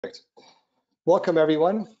Perfect. Welcome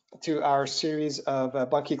everyone to our series of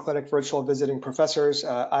Buncke Clinic virtual visiting professors.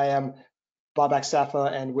 I am Bob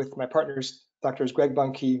Aksafa, and with my partners, Drs. Greg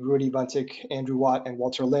Buncke, Rudy Buntic, Andrew Watt, and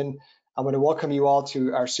Walter Lin, I'm going to welcome you all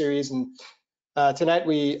to our series. And tonight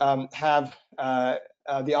we have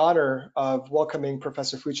the honor of welcoming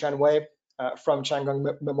Professor Fu-Chan Wei from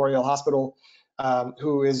Changgung Memorial Hospital,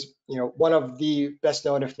 who is, one of the best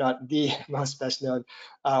known, if not the most best known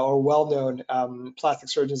or well-known plastic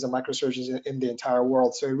surgeons and microsurgeons in the entire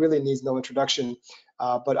world. So it really needs no introduction,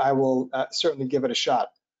 but I will certainly give it a shot.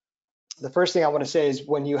 The first thing I want to say is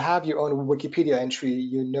when you have your own Wikipedia entry,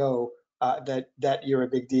 you know that you're a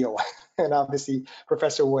big deal, and obviously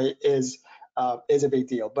Professor Wei is a big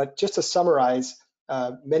deal. But just to summarize,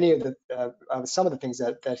 many of the some of the things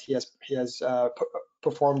that he has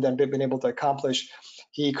performed and been able to accomplish.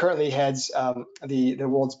 He currently heads the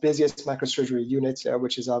world's busiest microsurgery unit,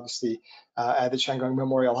 which is obviously at the Changgung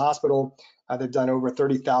Memorial Hospital. They've done over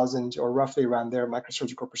 30,000 or roughly around there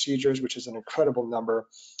microsurgical procedures, which is an incredible number.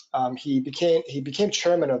 He became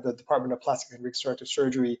chairman of the Department of Plastic and Reconstructive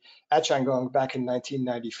Surgery at Changgung back in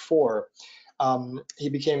 1994. He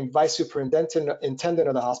became vice superintendent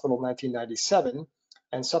of the hospital in 1997,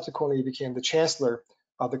 and subsequently became the chancellor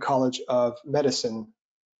of the College of Medicine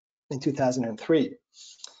in 2003.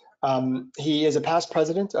 He is a past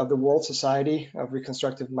president of the World Society of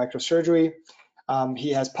Reconstructive Microsurgery.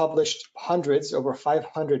 He has published hundreds, over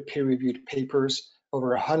 500 peer-reviewed papers, over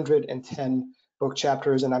 110 book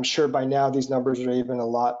chapters, and I'm sure by now these numbers are even a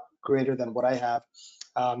lot greater than what I have.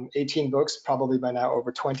 18 books, probably by now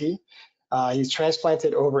over 20. He's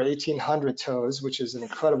transplanted over 1,800 toes, which is an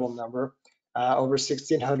incredible number. Over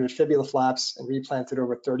 1,600 fibula flaps, and replanted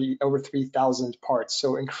over 3,000 parts.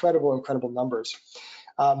 So incredible numbers.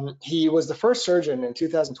 He was the first surgeon in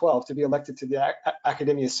 2012 to be elected to the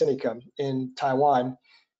Academia Sinica in Taiwan,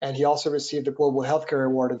 and he also received the Global Healthcare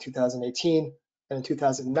Award in 2018, and in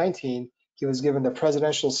 2019 he was given the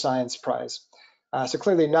Presidential Science Prize. So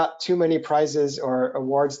clearly not too many prizes or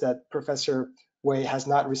awards that Professor Wei has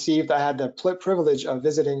not received. I had the privilege of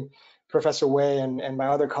visiting Professor Wei and my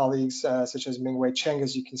other colleagues, such as Ming-Wei Cheng,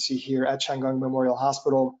 as you can see here at Changgung Memorial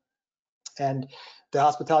Hospital. And the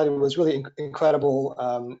hospitality was really incredible.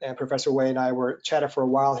 And Professor Wei and I were chatting for a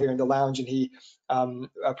while here in the lounge, and he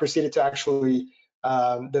proceeded to actually,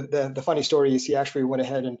 the funny story is he actually went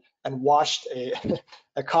ahead and washed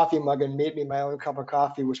a coffee mug and made me my own cup of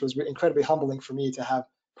coffee, which was incredibly humbling for me to have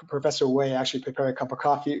Professor Wei actually prepare a cup of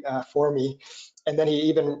coffee for me. And then he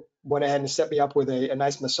even went ahead and set me up with a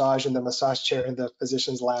nice massage in the massage chair in the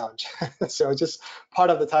physician's lounge. So just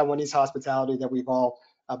part of the Taiwanese hospitality that we've all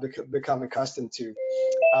become accustomed to.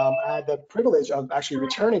 I had the privilege of actually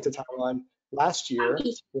returning to Taiwan last year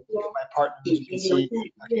with my partners. You can see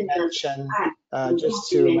Matt Chen just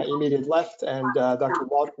to my immediate left, and Dr.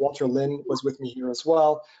 Walter Lin was with me here as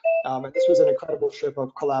well. And this was an incredible trip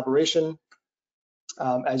of collaboration.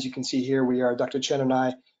 As you can see here, Dr. Chen and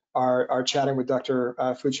I are chatting with Dr.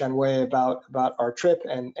 Fu-Chan Wei about our trip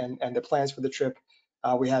and the plans for the trip.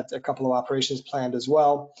 We had a couple of operations planned as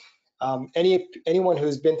well. Anyone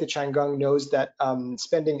who's been to Changgung knows that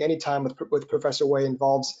spending any time with Professor Wei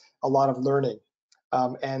involves a lot of learning.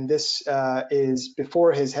 And this is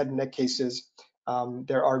before his head and neck cases.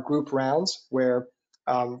 There are group rounds where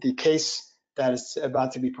the case that is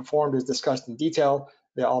about to be performed is discussed in detail,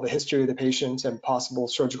 all the history of the patient and possible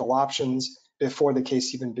surgical options before the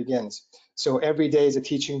case even begins. So every day is a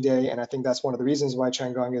teaching day, and I think that's one of the reasons why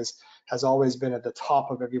Changgung has always been at the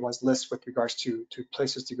top of everyone's list with regards to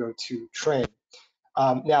places to go to train.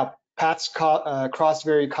 Now, paths cross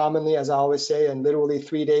very commonly, as I always say, and literally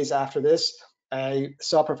 3 days after this, I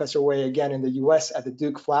saw Professor Wei again in the US at the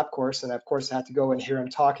Duke Flap course, and of course I had to go and hear him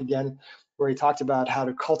talk again, where he talked about how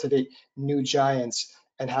to cultivate new giants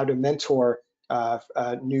and how to mentor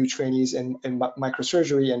new trainees in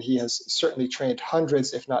microsurgery, and he has certainly trained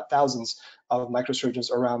hundreds, if not thousands, of microsurgeons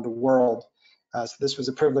around the world. So this was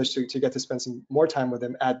a privilege to get to spend some more time with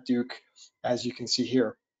him at Duke, as you can see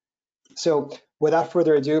here. So without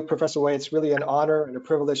further ado, Professor Wei, it's really an honor and a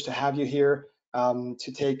privilege to have you here,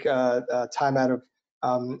 to take time out of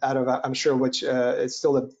I'm sure which it's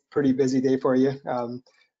still a pretty busy day for you,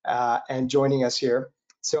 and joining us here.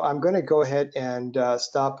 So I'm going to go ahead and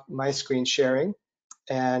stop my screen sharing,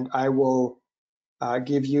 and I will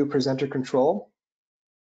give you presenter control.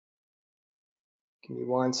 Give me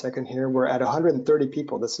 1 second here. We're at 130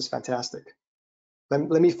 people. This is fantastic.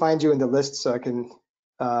 Let me find you in the list so I can,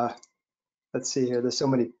 let's see here. There's so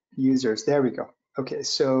many users. There we go. Okay,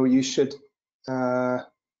 so you should,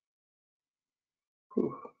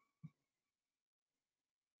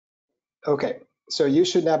 okay, So you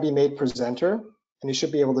should now be made presenter, and you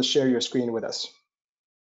should be able to share your screen with us.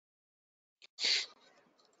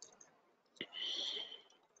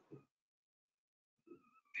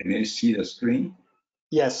 Can you see the screen?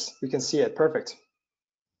 Yes, we can see it. Perfect.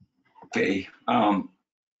 Okay.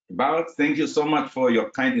 Bob, thank you so much for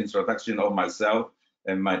your kind introduction of myself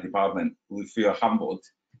and my department. We feel humbled.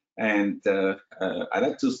 And I'd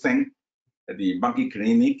like to thank the Buncke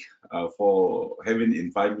Clinic for having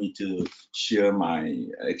invited me to share my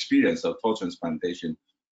experience of toe transplantation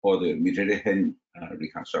for the mutilated hand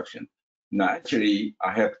reconstruction. Now, actually,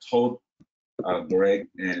 I have told Greg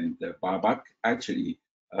and Babak, actually,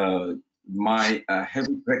 my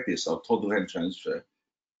heavy practice of total hand transfer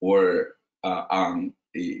were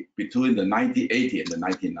between the 1980 and the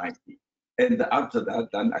 1990. And after that,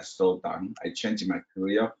 then I slowed down. I changed my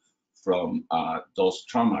career from those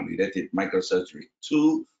trauma-related microsurgery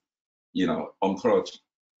to, oncology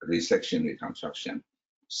resection reconstruction.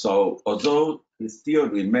 So although it still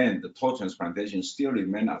remains, the toe transplantation still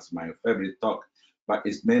remains as my favorite talk, but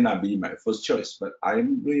it may not be my first choice. But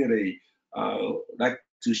I'm really like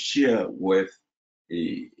to share with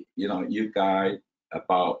you guys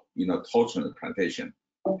about toe transplantation,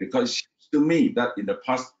 because to me that in the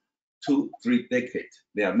past 2-3 decades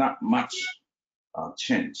there are not much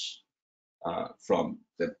change from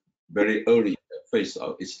the very early phase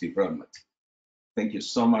of its development. Thank you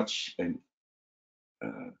so much. And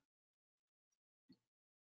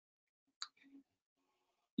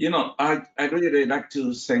I really like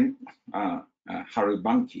to thank Harry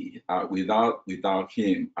Buncke. Without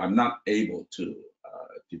him, I'm not able to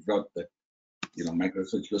develop the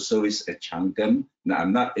microsurgical service at Chang'an.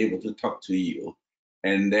 I'm not able to talk to you.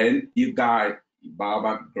 And then you guys,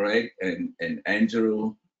 Baba, Greg, and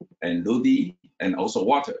Andrew, and Ludi, and also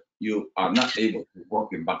Walter, you are not able to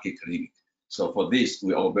work in Buncke Clinic. So for this,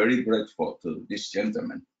 we are very grateful to this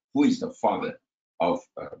gentleman, who is the father of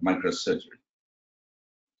microsurgery.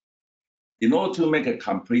 In order to make a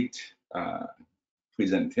complete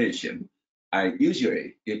presentation, I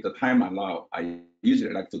usually, if the time allows, I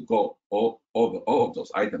usually like to go over all of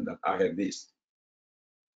those items that I have listed.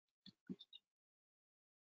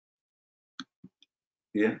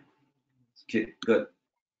 Yeah, okay, good.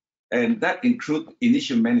 And that includes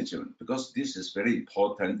initial management, because this is very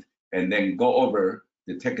important, and then go over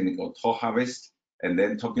the technical toe harvest, and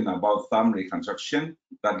then talking about thumb reconstruction,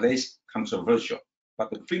 that less controversial. But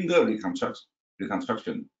the finger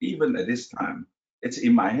reconstruction, even at this time, it's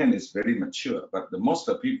in my hand, it's very mature, but the most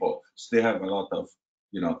of people still have a lot of,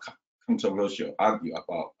 controversial argue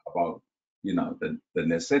about the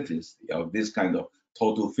necessity of this kind of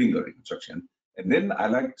total finger reconstruction. And then I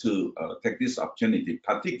like to take this opportunity,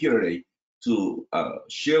 particularly to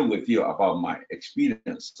share with you about my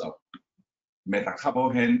experience of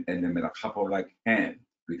metacarpal hand and the metacarpal-like hand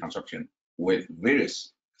reconstruction with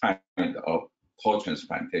various kinds of toe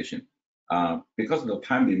transplantation. Because of the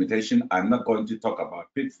time limitation, I'm not going to talk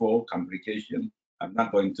about pitfall, complication. I'm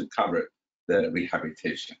not going to cover the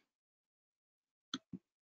rehabilitation.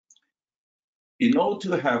 In order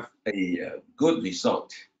to have a good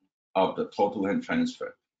result of the total hand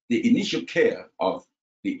transfer, the initial care of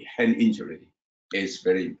the hand injury is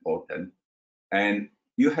very important. And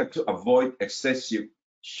you have to avoid excessive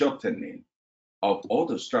shortening of all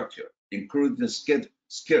the structure, including the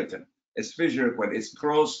skeleton, especially when it's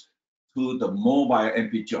close to the mobile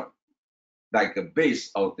MP joint, like the base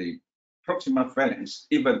of the proximal phalanx,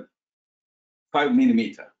 even 5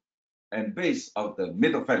 millimeter, and base of the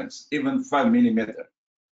middle phalanx, even 5 millimeter.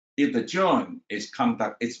 If the joint is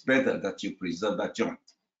contact, it's better that you preserve that joint.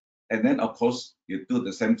 And then, of course, you do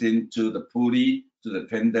the same thing to the pulley, to the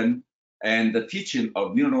tendon, and the teaching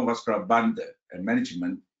of neurovascular bundle and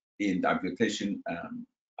management in the amputation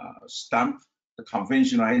stump, the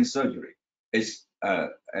conventional hand surgery is,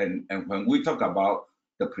 and when we talk about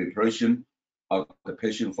the preparation of the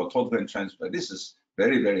patient for total hand transfer, this is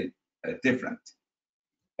very, very different.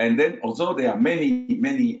 And then, although there are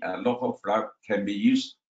many local flap can be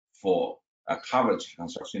used for coverage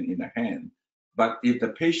reconstruction in the hand, but if the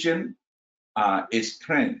patient is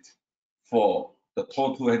trained for the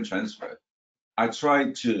total hand transfer, I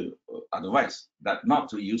try to advise that not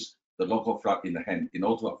to use the local flap in the hand in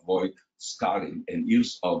order to avoid scarring and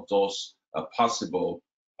use of those possible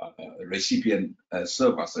recipient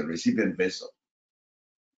serve as a recipient vessel.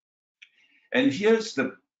 And here's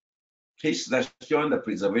the case that's showing the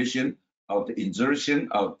preservation of the insertion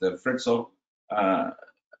of the flexor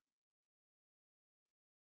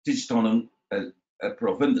digitonum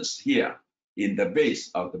profundus here in the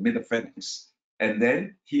base of the middle phalanx. And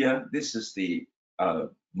then here, this is the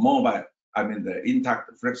the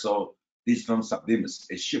intact flexor digital sublimits,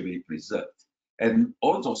 it should be preserved. And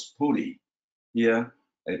all those pulley here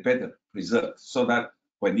are better preserved so that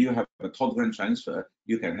when you have a total hand transfer,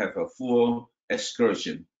 you can have a full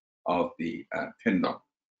excursion of the tendon.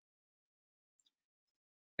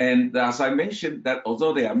 And as I mentioned, that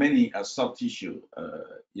although there are many soft tissue,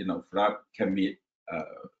 flap can be,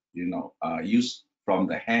 used from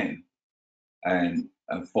the hand and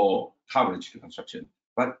for coverage reconstruction.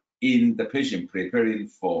 But in the patient preparing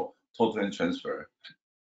for total hand transfer,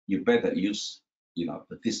 you better use,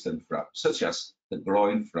 the distant flap, such as the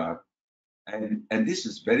groin flap, and this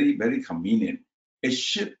is very, very convenient. It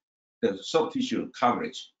should the soft tissue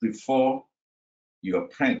coverage before your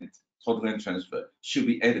planned total hand transfer should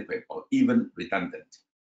be adequate or even redundant.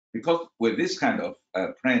 Because with this kind of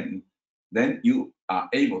plan, then you are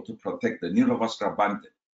able to protect the neurovascular bundle,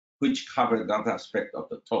 which covers that aspect of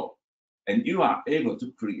the toe. And you are able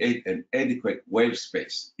to create an adequate wave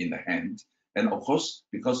space in the hand. And of course,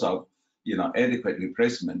 because of adequate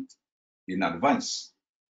replacement in advance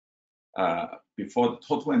before the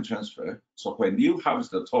total hand transfer. So when you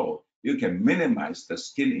harvest the toe, you can minimize the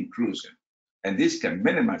skin inclusion. And this can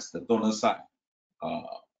minimize the donor side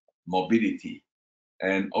mobility.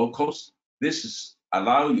 And of course, this is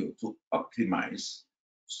allow you to optimize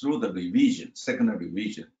through the revision, secondary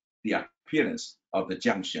revision, the appearance of the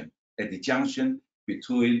junction at the junction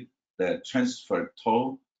between the transfer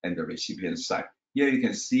toe and the recipient side. Here you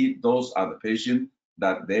can see those are the patients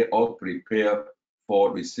that they all prepare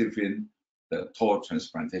for receiving the toe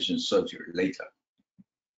transplantation surgery later.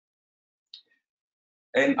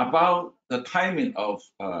 And about the timing of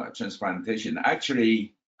transplantation,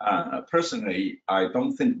 actually, personally, I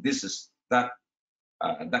don't think this is that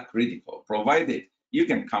critical, provided you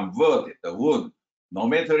can convert the wound, no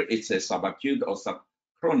matter it's a subacute or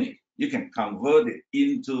subchronic, you can convert it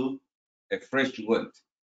into a fresh wound.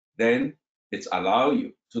 Then it's allow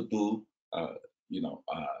you to do,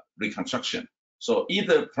 reconstruction. So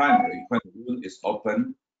either primary when the wound is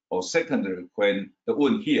open, or secondary when the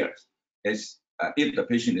wound heals. Is if the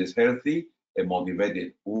patient is healthy and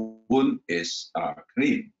motivated, wound is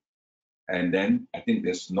clean. And then I think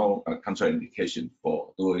there's no contraindication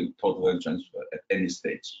for doing total hand transfer at any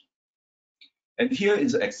stage. And here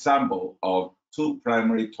is an example of two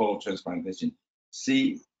primary toe transplantation.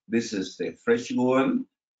 See, this is the fresh wound.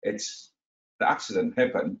 It's the accident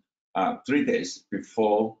happened 3 days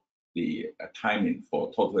before the timing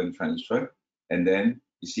for total hand transfer. And then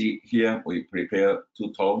you see here we prepare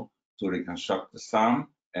two toe to reconstruct the thumb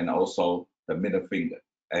and also the middle finger.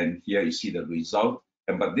 And here you see the result.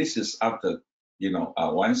 But this is after,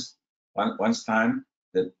 once time,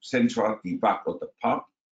 the central debug of the pop,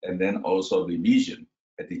 and then also revision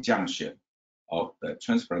at the junction of the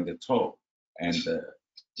transplanted toe and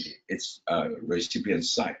its recipient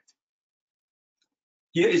site.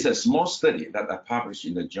 Here is a small study that I published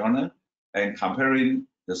in the journal and comparing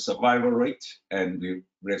the survival rate and the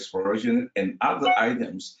restoration and other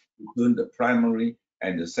items between the primary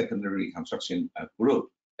and the secondary reconstruction group,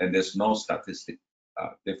 and there's no statistic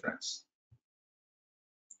difference.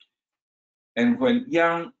 And when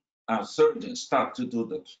young surgeons start to do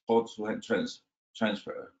the total hand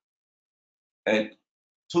transfer, and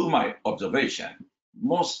to my observation,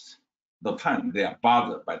 most of the time they are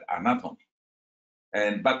bothered by the anatomy.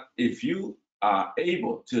 But if you are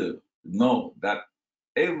able to know that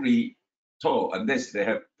every toe, unless they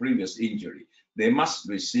have previous injury, they must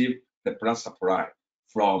receive the blood supply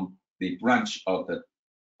from the branch of the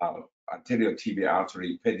anterior tibial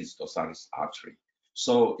artery, pedis dorsalis artery.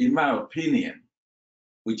 So in my opinion,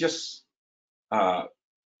 we just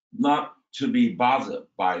not to be bothered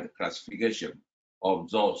by the classification of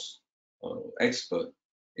those experts,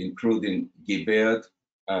 including Gilbert,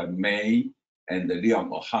 May, and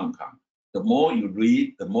Leon of Hong Kong. The more you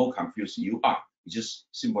read, the more confused you are. You just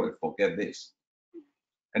simply forget this.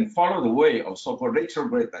 And follow the way of so-called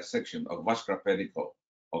retrograde dissection of vascular pedicle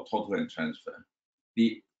or total hand transfer.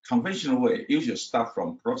 The conventional way usually start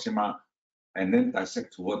from proximal and then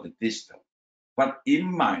dissect toward the distal. But in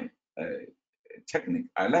my technique,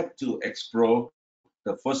 I like to explore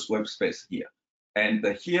the first web space here. And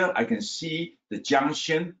here I can see the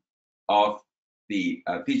junction of the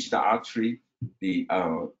digital artery,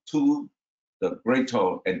 to the great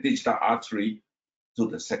toe and digital artery to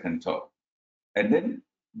the second toe. And then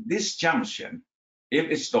this junction, if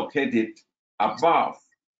it's located above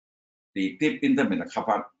the deep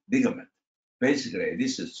intermetacarpal ligament, basically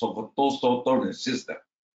this is so-called dorsal system.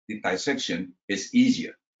 The dissection is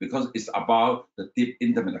easier because it's above the deep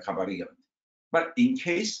intermetacarpal ligament. But in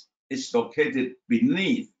case it's located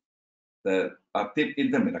beneath the deep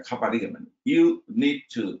intermetacarpal ligament, you need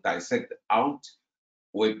to dissect out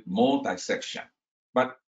with more dissection.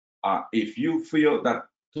 But if you feel that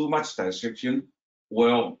too much dissection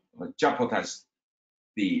will jeopardize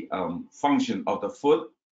the function of the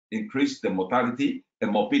foot, increase the motility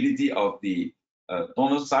and mobility of the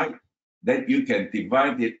donor side, then you can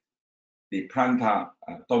divide it, the plantar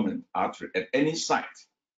dominant artery at any site,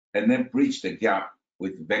 and then bridge the gap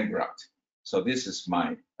with vein graft. So this is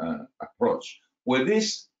my approach. With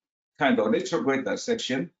this kind of retrograde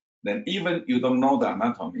dissection, then even you don't know the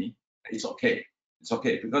anatomy, it's okay. It's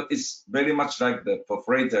okay because it's very much like the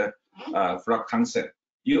perforator flap concept.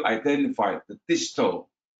 You identify the distal,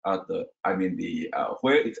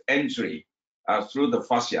 where it's entry through the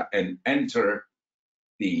fascia and enter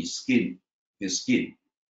the skin,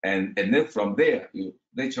 and then from there you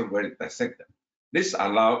retrograde dissect them. This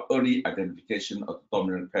allows early identification of the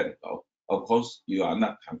dominant pedicle. Of course, you are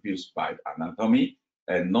not confused by anatomy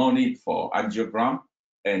and no need for angiogram,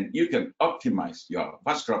 and you can optimize your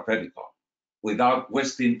vascular pedicle without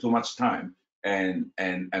wasting too much time and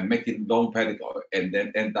making long pedicle, and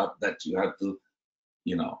then end up that you have to,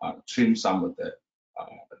 trim some of the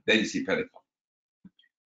density pedicle.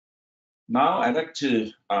 Now I'd like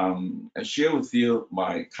to share with you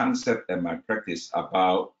my concept and my practice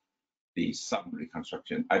about the thumb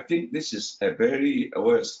reconstruction. I think this is a very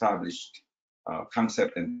well-established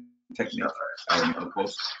concept and technique, and of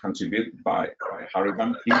course contributed by Harry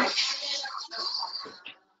Buncke.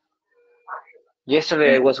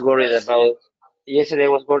 Yesterday I was worried about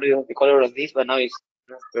the color of this, but now it's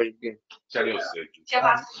not very good.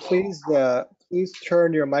 Please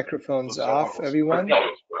turn your microphones off, everyone.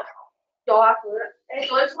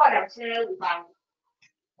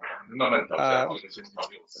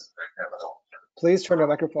 Please turn your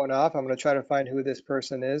microphone off. I'm going to try to find who this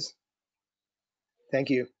person is. Thank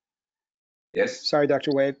you. Yes. Sorry,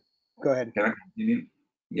 Dr. Wade. Go ahead. Can I continue?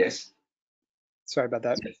 Yes. Sorry about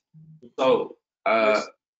that. Yes. So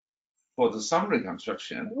for the thumb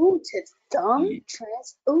reconstruction,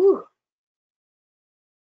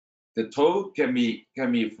 the toe can be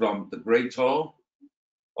from the great toe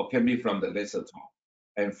or can be from the lesser toe.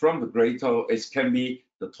 And from the great toe, it can be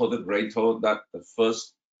the total great toe that the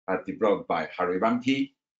first developed by Harry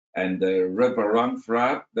Buncke, and the wraparound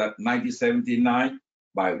flap that 1979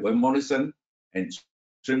 by Wayne Morrison, and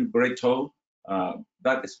trim great toe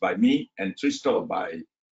that is by me, and twist toe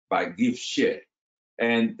by Gift Share.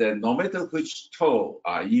 And no matter which toe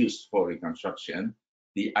are used for reconstruction,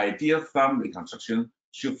 the ideal thumb reconstruction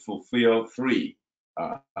should fulfill three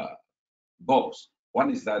goals. One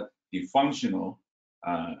is that the functional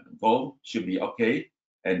goal should be okay,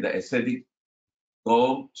 and the aesthetic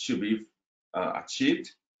goal should be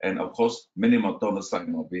achieved, and of course, minimal donor side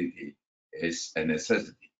mobility is a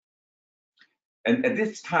necessity. And at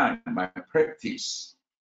this time, my practice,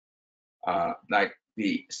 like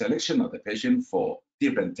the selection of the patient for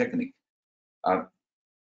different technique.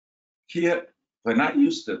 Here, when I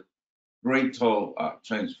use the great toe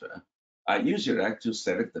transfer, I usually like to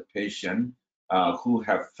select the patient who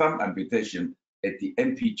have thumb amputation at the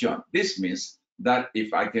MP joint. This means that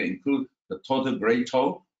if I can include the total great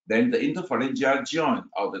toe, then the interphalangeal joint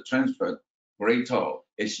of the transferred great toe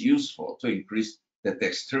is useful to increase the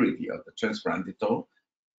dexterity of the transplanted toe.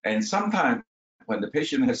 And sometimes when the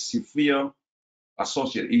patient has severe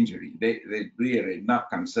associated injury, they really not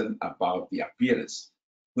concerned about the appearance,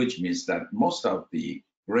 which means that most of the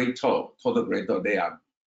great toe, total great toe, they are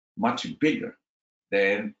much bigger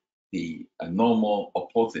than the normal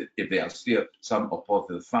opposite, if there are still some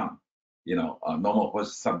opposite thumb, normal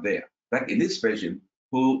opposite thumb there. Like in this patient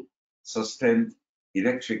who sustained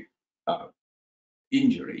electric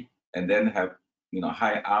injury and then have,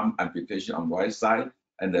 high arm amputation on right side,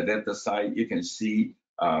 and the left side, you can see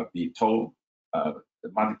the toe, the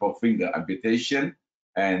multiple finger amputation.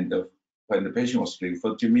 And when the patient was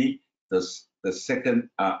referred to me, the second,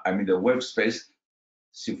 the web space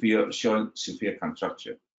showing severe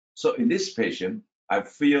contracture. So in this patient, I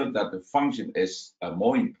feel that the function is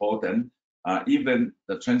more important. Even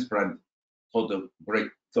the transplant total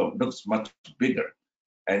great toe looks much bigger.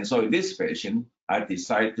 And so in this patient, I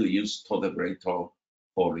decided to use total great toe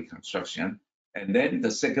for reconstruction. And then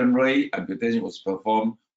the second ray amputation was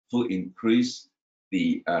performed to increase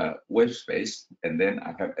the web space. And then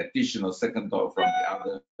I have additional second toe from the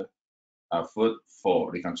other foot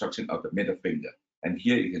for reconstruction of the middle finger. And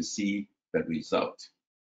here you can see the result.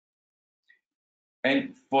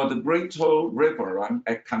 And for the great toe wraparound,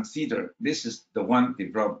 I consider this is the one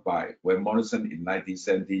developed by Wayne Morrison in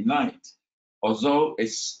 1979. Although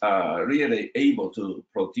it's really able to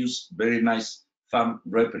produce very nice thumb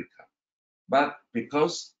replica, But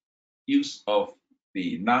because use of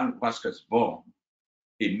the non-vascular bone,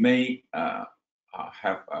 it may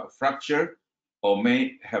have a fracture or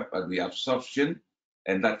may have a reabsorption,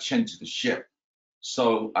 and that changes the shape.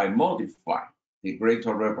 So I modify the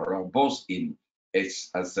greater wraparound both in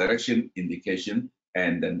its selection indication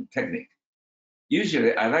and then technique.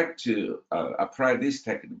 Usually, I like to apply this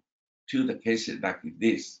technique to the cases like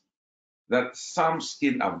this, that some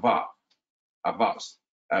skin avulsed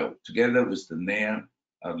together with the nail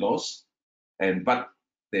loss, but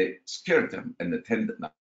the skeleton and the tendon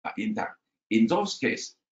are intact. In those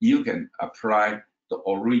cases, you can apply the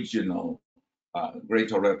original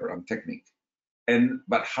greater wraparound technique.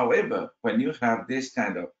 But however, when you have this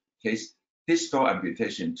kind of case, distal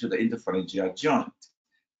amputation to the interphalangeal joint,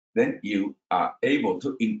 then you are able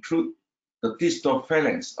to include the distal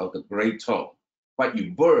phalanx of the great toe, but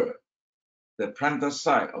you burr the plantar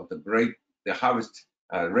side of the harvest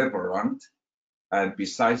wraparound, and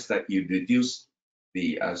besides that, you reduce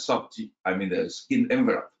the the skin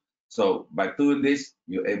envelope. So by doing this,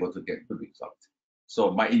 you're able to get good results.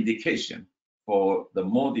 So my indication for the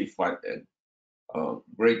modified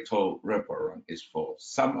great toe wraparound is for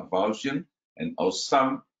some avulsion and or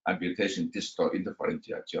some amputation distal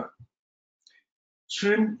interphalangeal joint.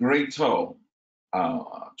 Trim great toe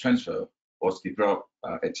transfer was developed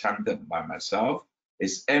attempted by myself.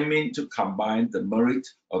 Is aiming to combine the merit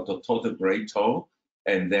of the total great toe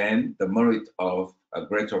and then the merit of a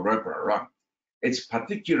greater wraparound. It's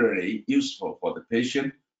particularly useful for the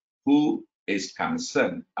patient who is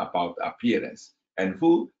concerned about appearance and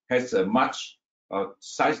who has a much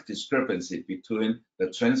size discrepancy between the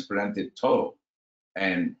transplanted toe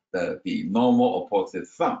and the normal opposite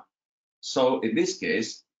thumb. So in this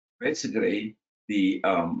case, basically the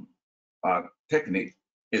technique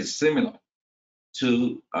is similar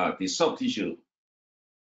to the soft tissue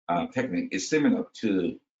technique is similar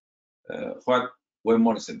to what Wayne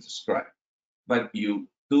Morrison described, but you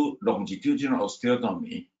do longitudinal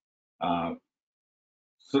osteotomy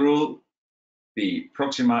through the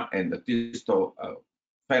proximal and the distal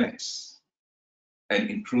phalanx, and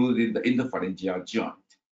including the interphalangeal joint,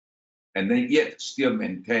 and then yet still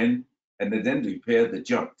maintain and then repair the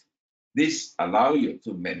joint. This allows you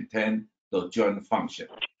to maintain the joint function,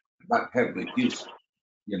 but have reduced,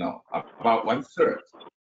 about 1/3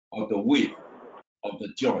 of the width of the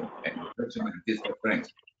joint and proximal and distal phalanx.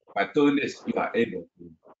 By doing this, you are able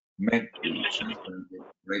to make the transplanted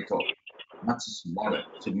great toe much smaller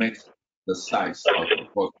to make the size of the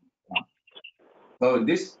proximal thumb. So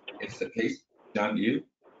this is the case shown you.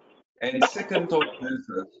 And second toe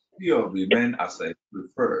transfer still remain as a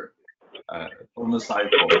preferred homicide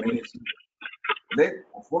for many. They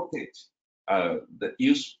advocate the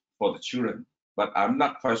use for the children, but I'm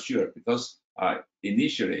not quite sure because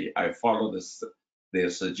initially I followed their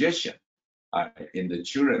suggestion. In the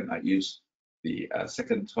children, I use the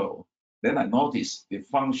second toe. Then I noticed the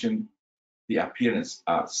function, the appearance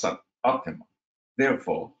are suboptimal.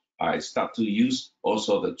 Therefore, I start to use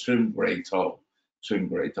also the trim great toe,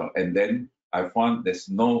 and then I found there's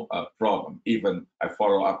no problem. Even I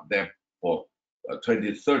follow up them for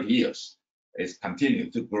 20, 30 years. It's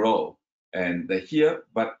continued to grow. And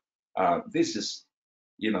but this is,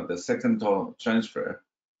 the second toe transfer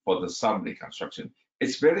for the thumb reconstruction.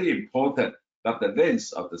 It's very important that the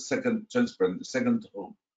length of the second transplant, the second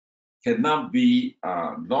toe, cannot be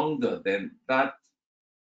longer than that,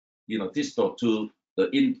 distal to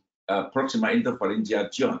the proximal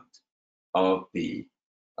interphalangeal joint of the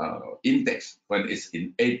index when it's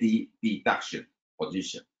in adduction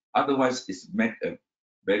position. Otherwise, it's make a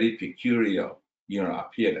very peculiar,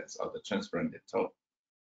 appearance of the transplanted toe.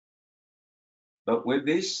 But with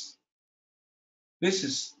this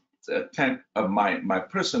is my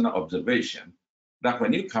personal observation that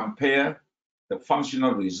when you compare the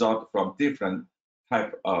functional result from different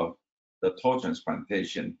type of the toe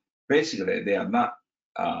transplantation, basically they are not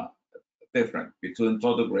different between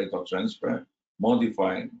total great toe transfer,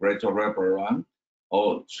 modified great toe wraparound,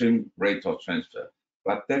 or trim great toe transfer.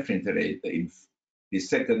 But definitely the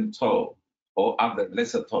second toe or other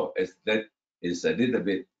lesser toe is a little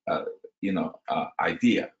bit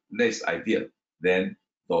less ideal than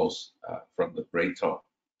those from the great toe.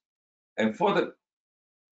 And for the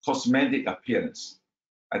cosmetic appearance,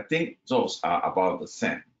 I think those are about the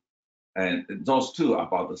same. And those two are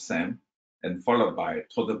about the same, and followed by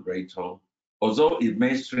total great toe. Although it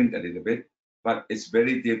may shrink a little bit, but it's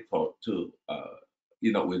very difficult to,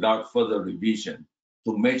 without further revision,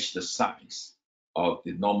 to match the size of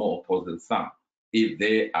the normal opposite thumb. If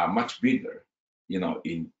they are much bigger,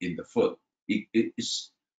 in the foot,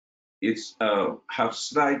 it's have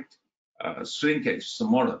slight shrinkage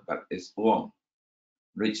smaller, but it won't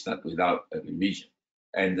reach that without a revision.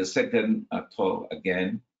 And the second toe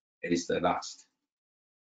again is the last.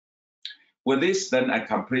 With this, then I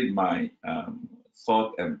complete my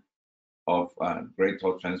thought of great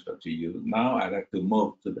toe transfer to you. Now I'd like to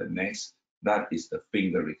move to the next. That is the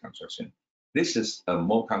finger reconstruction. This is a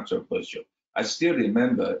more controversial. I still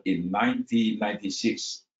remember in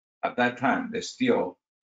 1996, at that time,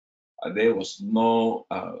 there was no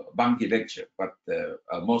Buncke lecture, but the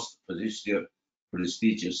most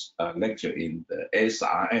prestigious lecture in the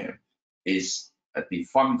SRM is the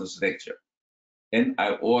founders lecture. And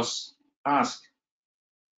I was asked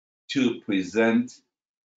to present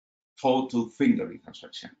total finger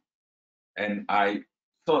reconstruction. And I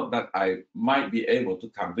thought that I might be able to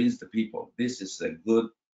convince the people this is a good,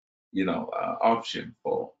 option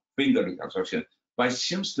for finger reconstruction. But it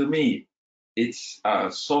seems to me it's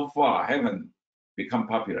so far haven't become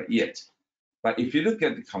popular yet. But if you look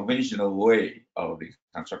at the conventional way of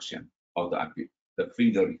reconstruction of the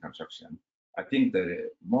finger reconstruction, I think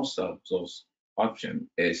that most of those options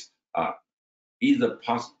is either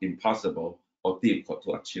impossible or difficult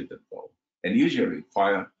to achieve the goal, and usually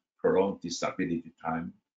require prolonged disability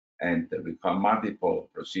time and require multiple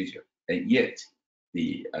procedures, and yet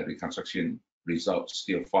the reconstruction results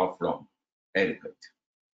still far from adequate.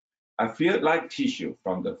 I feel like tissue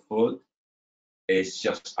from the foot is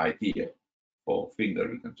just ideal for finger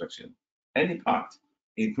reconstruction. Any part,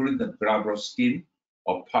 including the glabrous skin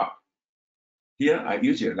or pulp. Here, I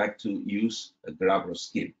usually like to use the glabrous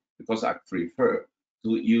skin because I prefer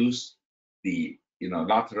to use the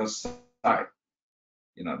lateral side,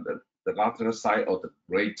 the lateral side of the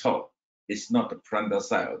great toe. It's not the plantar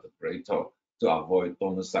side of the great toe to avoid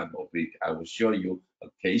donor side mobility. I will show you a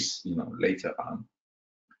case, later on.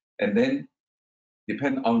 And then,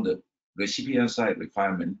 depend on the recipient side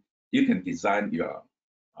requirement, you can design your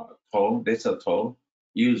toe, lesser toe,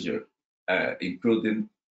 usually including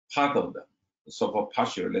part of the so-called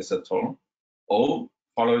partial lesser toe, or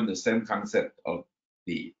following the same concept of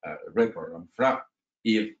the recurrent flap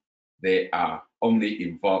if they are only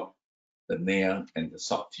involved the nail and the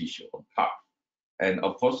soft tissue on top. And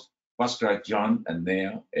of course, vascular joint and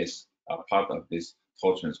nail is a part of this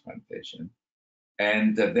toe transplantation.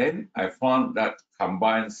 And then I found that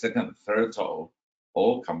combined second and third toe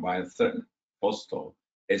or combined third and fourth toe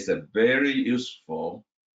is a very useful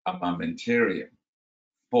armamentarium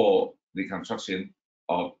for reconstruction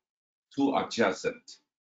of two adjacent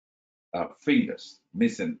fingers,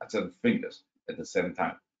 missing adjacent fingers at the same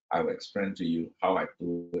time. I will explain to you how I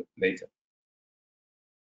do it later.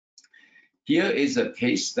 Here is a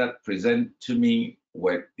case that present to me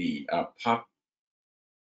with the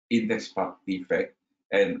index pulp defect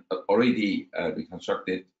and already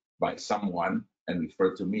reconstructed by someone and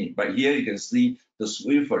referred to me. But here you can see the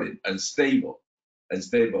swiveling unstable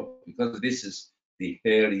because this is the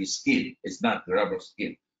hairy skin. It's not the rubber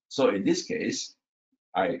skin. So in this case,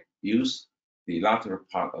 I use the lateral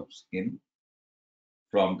part of skin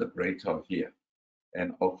from the great toe here,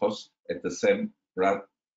 and of course at the same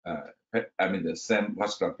the same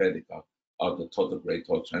vascular pedicle of the total great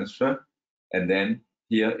toe transfer, and then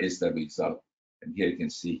here is the result, and here you can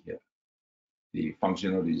see here the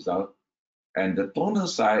functional result. And the donor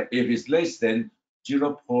side, if it's less than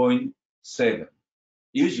 0.7,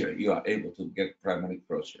 usually you are able to get primary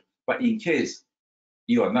closure. But in case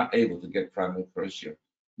you are not able to get primary closure,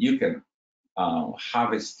 you can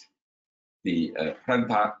harvest the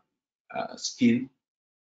plantar skin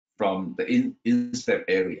from the instep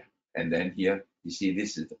area. And then here you see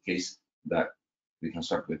this is the case that we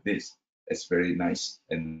construct with this. It's very nice,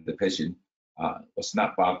 and the patient was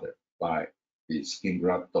not bothered by the skin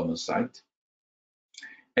graft donor site.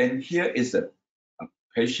 And here is a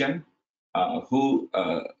patient who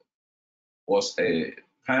was a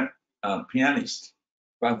pianist,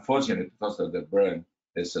 but unfortunately, because of the burn,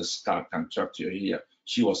 there's a scar contracture here.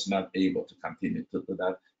 She was not able to continue to do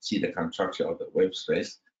that. See the contracture of the web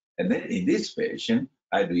space. And then in this patient,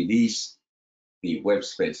 I release the web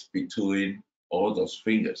space between all those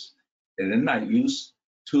fingers. And then I use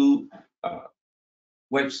two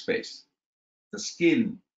web space. The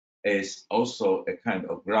skin is also a kind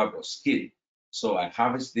of glabrous skin. So I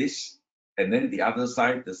harvest this, and then the other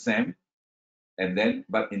side the same. And then,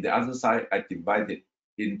 but in the other side, I divide it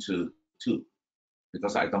into two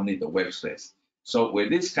because I don't need the web space. So with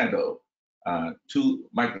this kind of two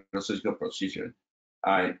microsurgical procedure,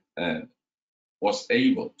 I was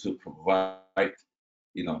able to provide,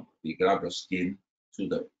 the glabrous skin to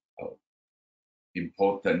the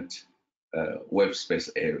important web space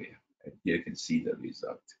area. And here you can see the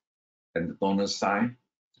result. And the donor side,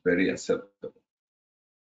 very acceptable.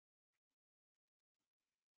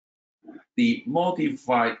 The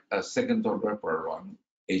modified second order wraparound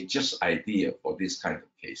is just ideal for this kind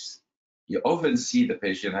of case. You often see the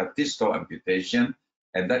patient have distal amputation,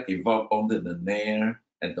 and that involve only the nail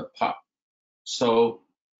and the part. So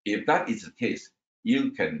if that is the case,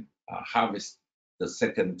 you can harvest the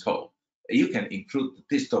second toe. You can include the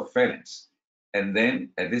distal phalanx, and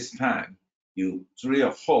then at this time, you drill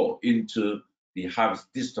a hole into the harvest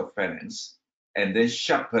distal phalanx, and then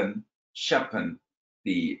sharpen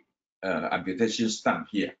the amputation stump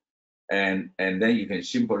here, and then you can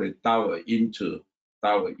simply dowel into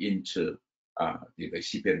the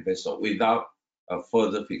recipient vessel without a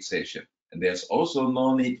further fixation. And there's also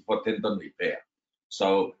no need for tendon repair.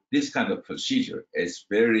 So this kind of procedure is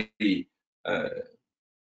very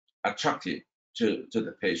attractive to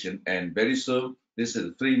the patient, and very soon, this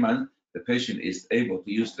is 3 months, the patient is able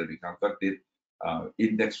to use the reconstructed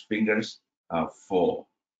index fingers for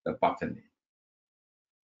the botany.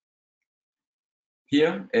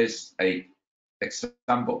 Here is an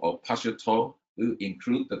example of partial toe. We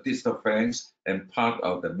include the distal phalanx and part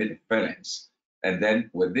of the mid phalanx. And then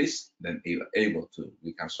with this, then you're able to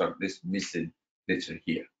reconstruct this missing little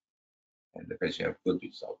here. And the patient have good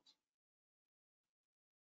results.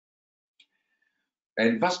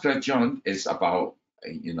 And vascular joint is about,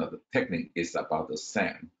 the technique is about the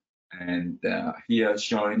same. And here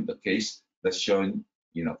showing the case that's showing,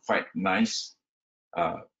 quite nice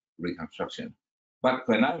reconstruction. But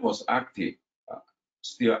when I was active,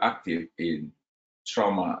 still active in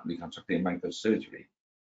trauma reconstructive microsurgery,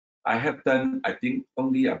 I have done, I think,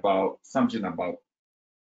 only about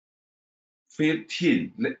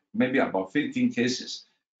 15, maybe about 15 cases.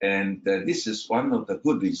 And this is one of the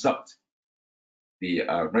good results, the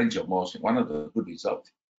range of motion, one of the good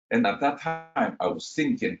results. And at that time, I was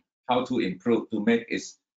thinking how to improve to make it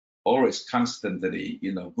always constantly,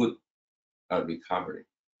 good recovery.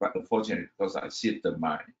 But unfortunately, because I shifted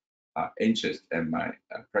my interest and my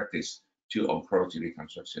practice to oncology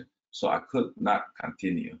reconstruction, so I could not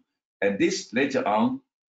continue. And this later on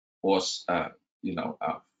was,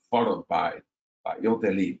 followed by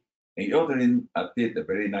Yodelin. And Yodelin did a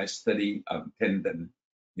very nice study of tendon,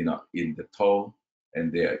 in the toe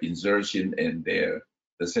and their insertion and the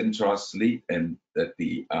central slit and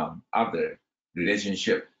the other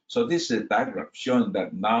relationship. So this is a diagram showing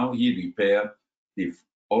that now he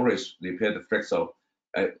always repair the flexor,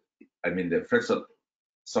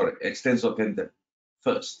 extensor tendon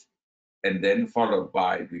first, and then followed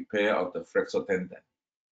by repair of the flexor tendon.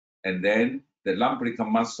 And then the lumbrical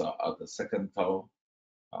muscle of the second toe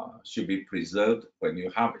should be preserved when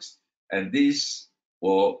you harvest. And this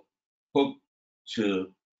will hook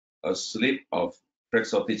to a slip of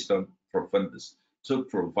flexor digital profundus to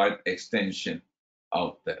provide extension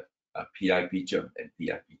of the PIP joint and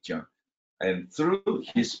DIP joint. And through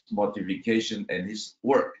his modification and his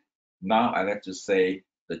work, now I like to say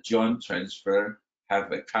the joint transfer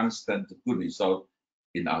have a constant good result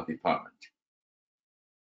in our department.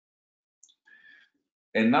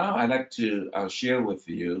 And now I'd like to share with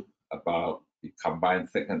you about the combined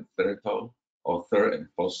second, third toe, or third and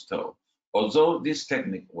fourth toe. Although this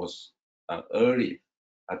technique was early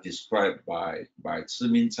described by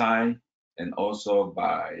Chi Tsai and also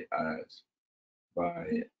by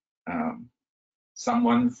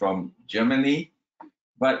someone from Germany,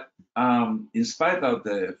 but in spite of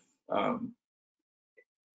the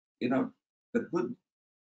the good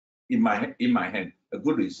in my hand, a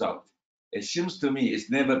good result, it seems to me it's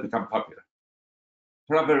never become popular.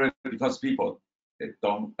 Probably because people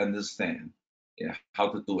don't understand how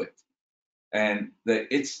to do it, and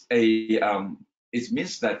it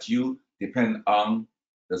means that you depend on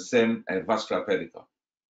the same vascular pedicle.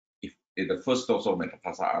 If the first dorsal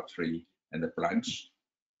metatarsal artery and the branch,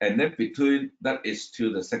 and then between that is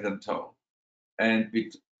to the second toe, and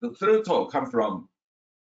the third toe come from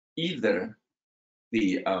either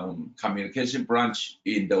the communication branch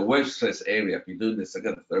in the wave stress area between the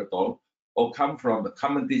second and third toe, or come from the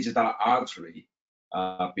common digital artery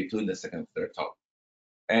between the second and third toe.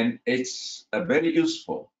 And it's very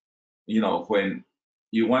useful, when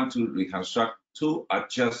you want to reconstruct two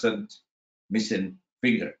adjacent missing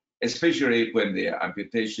fingers, especially when the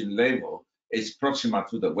amputation level is proximal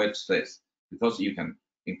to the wave space, because you can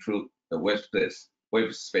include the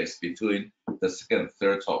wave space between the second and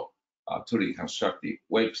third toe to reconstruct the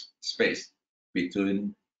wave space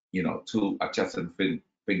between two adjacent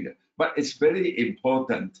fingers. But it's very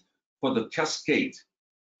important for the cascade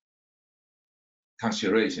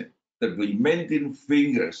consideration. The remaining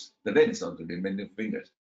fingers, the length of the remaining fingers,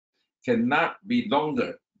 cannot be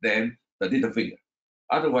longer than the little finger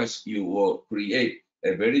Otherwise, you will create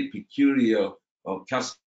a very peculiar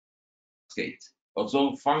cascade.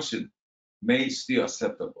 Although function may still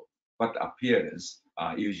acceptable, but appearance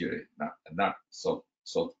are usually not so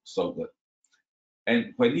good.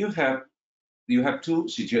 And when you have two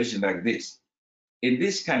situations like this, in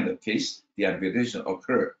this kind of case, the amputation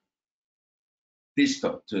occur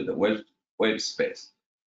distal to the web space,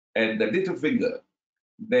 and the little finger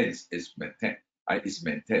length is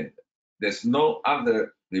maintained. There's no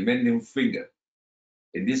other remaining finger,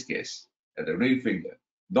 in this case, the ring finger,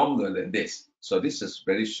 longer than this. So this is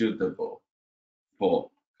very suitable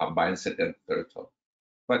for combined second third toe.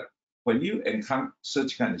 But when you encounter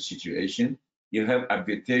such kind of situation, you have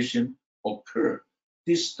amputation occur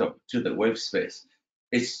distal to the web space.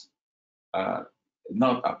 It's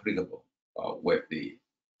not applicable with the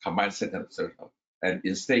combined second third toe. And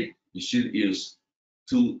instead, you should use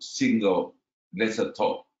two single laser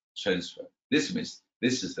toe transfer. This means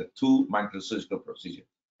this is the two microsurgical procedure,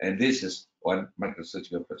 and this is one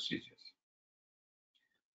microsurgical procedure.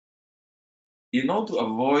 In order to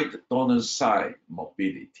avoid donor side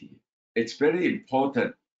mobility, it's very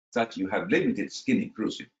important that you have limited skin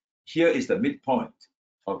inclusion. Here is the midpoint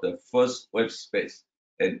of the first web space,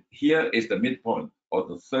 and here is the midpoint of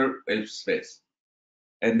the third web space.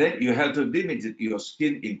 And then you have to limit your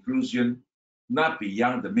skin inclusion not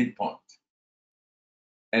beyond the midpoint.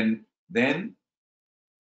 And then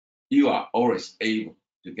you are always able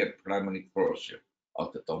to get primary closure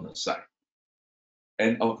of the donor side.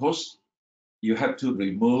 And of course, you have to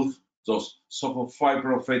remove those so-called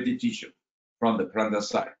fibrofatty tissue from the plantar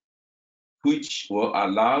side, which will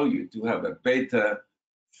allow you to have a better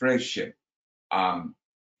flexion on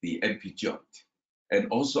the MP joint, and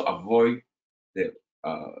also avoid the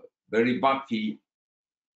very bulky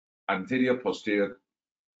anterior posterior,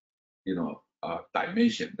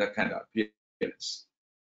 dimension, that kind of appearance.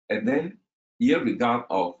 And then, irregardless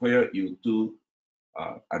of where you do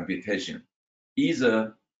amputation,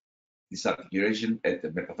 either disarticulation at the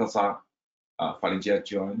metatarsal phalangeal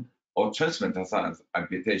joint or transmetatarsal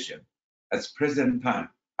amputation, at present time,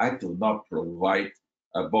 I do not provide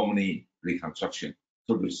a bony reconstruction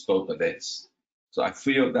to restore the length. So I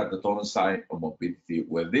feel that the donor side of mobility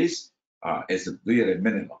with this is really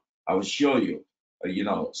minimal. I will show you,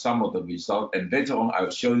 some of the results, and later on I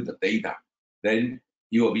will show you the data. Then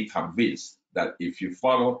you will be convinced that if you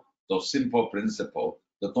follow those simple principles,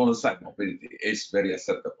 the donor side mobility is very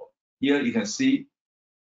acceptable. Here you can see,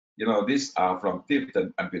 these are from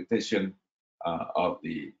different amputation of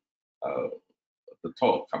the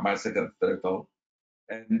toe, combined second, third toe,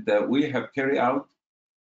 and we have carried out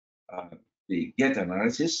the gait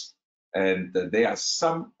analysis, and there are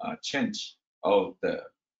some change of the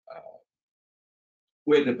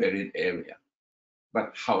weight bearing area.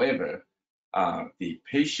 But however,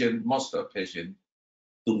 most of the patients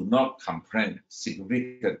do not complain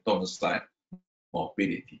significant donor side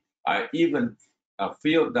mobility. I even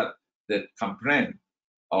feel that the complaint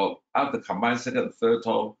of after combined second third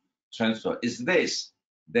toe transfer is less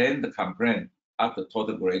than the complaint after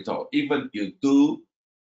total great toe. Even you do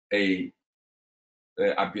a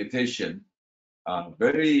amputation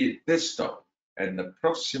very distal and the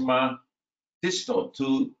proximal distal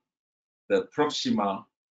to the proximal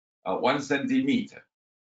 1 centimeter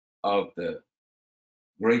of the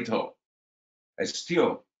great toe, and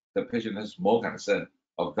still the patient has more concern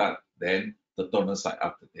of that than the donor side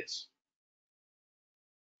after this.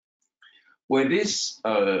 With this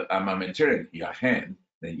armamentarium in your hand,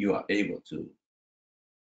 then you are able to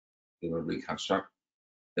reconstruct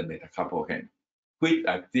the metacarpal hand, which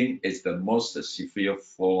I think is the most severe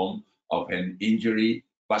form of an injury,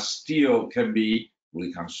 but still can be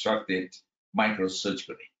reconstructed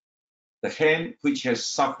microsurgically. The hand which has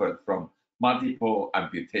suffered from multiple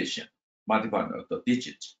amputation, multiple of the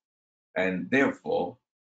digits, and therefore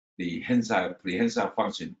the prehensile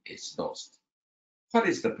function is lost. What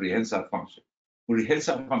is the prehensile function?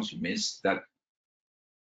 Prehensile function means that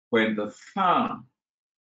when the thumb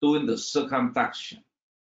doing the circumduction,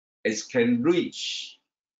 it can reach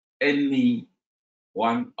any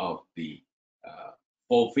one of the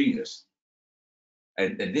four fingers.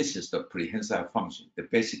 And this is the prehensile function, the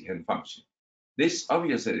basic hand function. This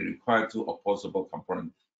obviously requires two opposable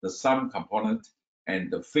components, the thumb component and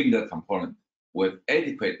the finger component, with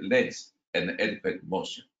adequate length and adequate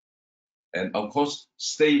motion. And of course,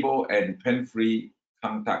 stable and pain-free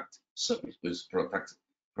contact surface with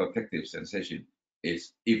protective sensation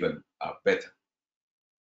is even better.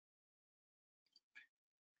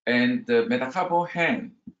 And the metacarpal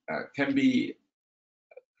hand can be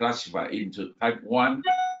classified into type 1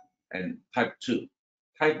 and type 2.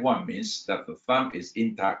 Type 1 means that the thumb is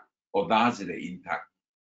intact or largely intact.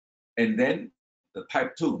 And then the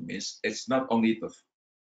type 2 means it's not only the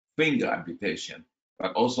finger amputation,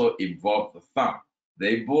 but also involve the thumb.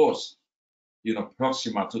 They both,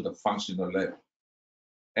 proximal to the functional level.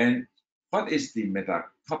 And what is the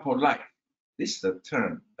metacarpal like? This is the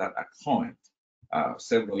term that I coined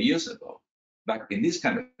several years ago. But in this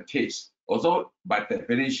kind of case, although by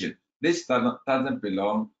definition, this doesn't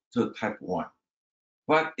belong to type 1,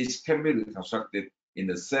 but it can be reconstructed in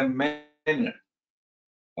the same manner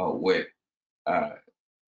with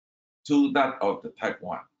to that of the type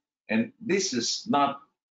 1. And this is not,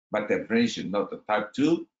 by definition, not the type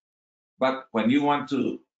 2, but when you want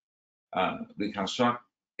to reconstruct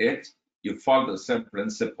it, you follow the same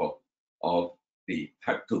principle of the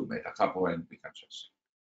type 2 metacarpal hand reconstruction.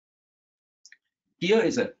 Here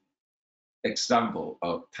is an example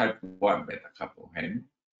of type 1 metacarpal hand,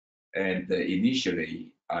 and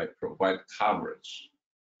initially I provide coverage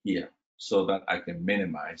here so that I can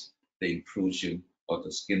minimize the intrusion of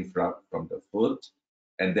the skin flap from the foot.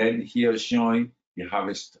 And then here showing the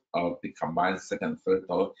harvest of the combined second third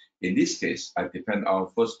toe. In this case, I depend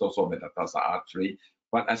on first dorsal metatarsal artery,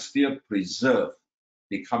 but I still preserve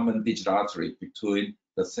the common digital artery between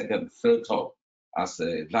the second third toe as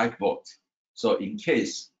a lifeboat. So in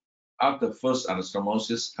case after first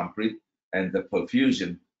anastomosis complete and the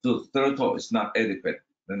perfusion to the third toe is not adequate,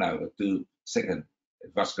 then I will do second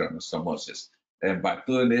vascular anastomosis. And by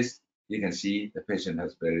doing this, you can see the patient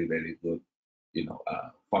has very, very good,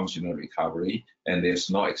 functional recovery, and there's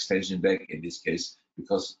no extension back in this case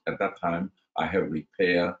because at that time I have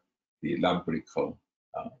repaired the lumbrical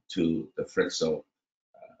to the flexor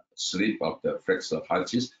slip of the flexor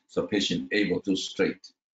arches, so patient able to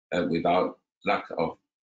straight without lack of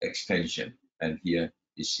extension. And here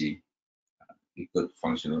you see a good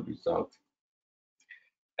functional result.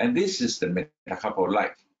 And this is the metacarpal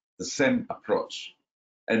like, the same approach.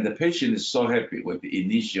 And the patient is so happy with the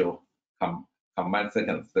initial combined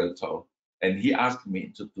second third toe, and he asked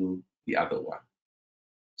me to do the other one.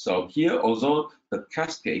 So here, although the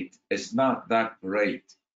cascade is not that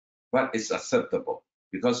great, but it's acceptable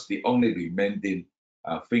because the only remaining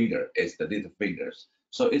finger is the little fingers.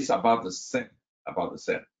 So it's about the same,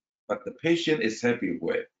 But the patient is happy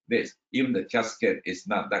with this. Even the cascade is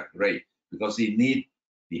not that great because he needs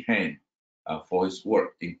the hand for his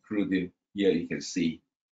work, including here you can see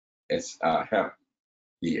it's help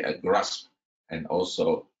the grasp and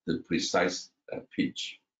also the precise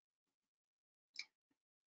pitch.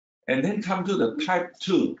 And then come to the type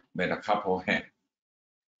 2 metacarpal hand.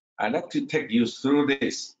 I'd like to take you through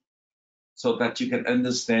this so that you can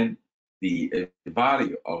understand the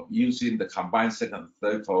value of using the combined second and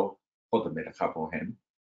third toe for the metacarpal hand.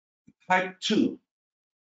 Type 2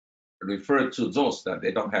 refer to those that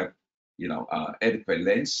they don't have adequate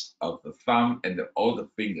length of the thumb and all the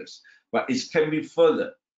fingers, but it can be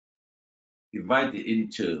further divided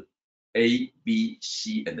into A, B,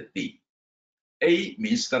 C, and D. A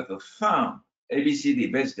means that the thumb, A, B, C, D,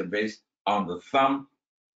 basically based on the thumb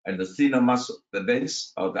and the thenar muscle, the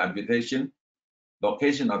length of the amputation,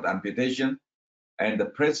 location of the amputation, and the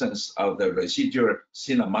presence of the residual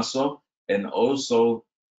thenar muscle, and also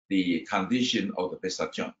the condition of the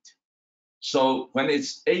basa joint. So when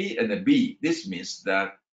it's A and B, this means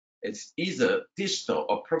that it's either distal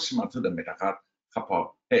or proximal to the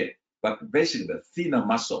metacarpal head, but basically the thenar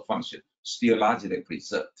muscle function still largely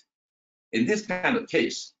preserved. In this kind of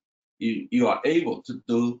case, you are able to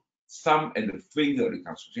do thumb and finger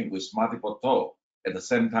reconstruction with multiple toe at the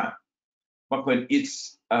same time. But when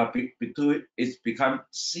it's become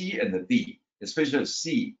C and D, especially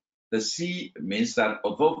C, the C means that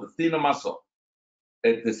although the thenar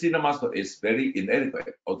muscle is very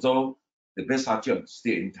inadequate, although the basa joint is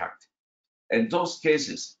still intact. In those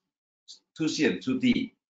cases, 2C and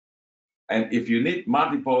 2D. And if you need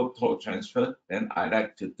multiple toe transfer, then I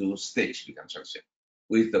like to do stage reconstruction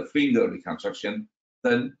with the finger reconstruction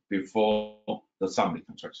done before the thumb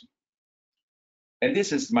reconstruction. And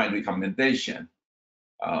this is my recommendation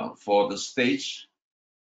for the stage.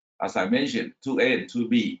 As I mentioned, 2A and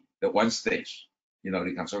 2B, the one stage,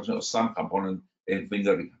 reconstruction of thumb component and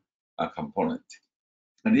finger component.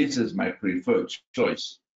 And this is my preferred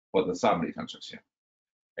choice for the thumb reconstruction.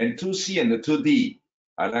 And 2C and the 2D,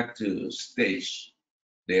 I like to stage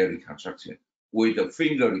their reconstruction with the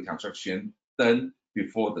finger reconstruction done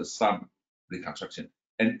before the thumb reconstruction.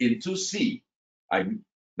 And in 2C, I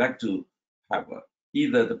like to have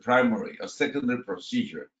either the primary or secondary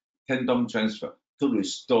procedure, tendon transfer, to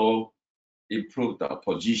restore, improve the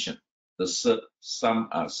position, some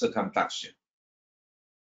circumduction.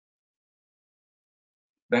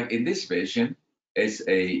 Back in this patient, is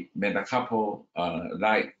a metacarpal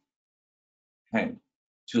like hand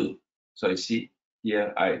too. So you see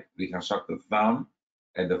here, I reconstruct the thumb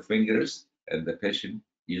and the fingers, and the patient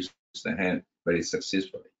used the hand very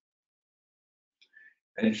successfully.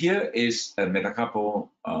 And here is a metacarpal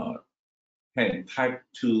hand type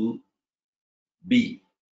 2B.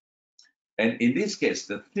 And in this case,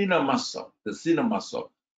 the thinner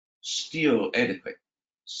muscle still adequate.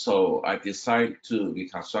 So I decide to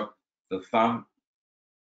reconstruct the thumb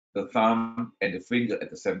and the finger at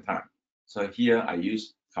the same time. So here I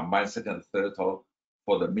use combined second and third toe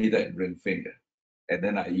for the middle and ring finger. And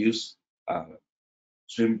then I use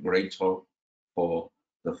trim great toe for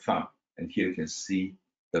the thumb. And here you can see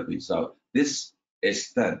the result. This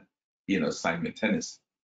is done, simultaneously.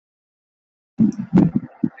 And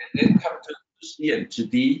then come to C and to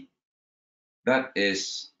D. That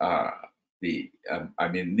is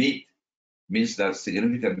need means that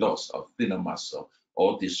significant loss of thinner muscle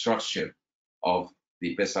or destruction of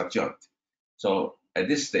the besa joint. So at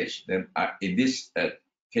this stage, then in this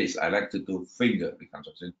case, I like to do finger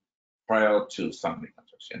reconstruction prior to thumb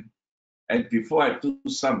reconstruction. And before I do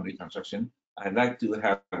thumb reconstruction, I like to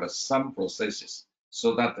have some processes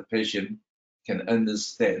so that the patient can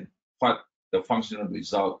understand what the functional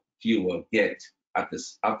result he will get at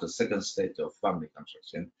the second stage of thumb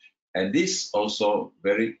reconstruction. And this also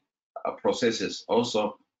processes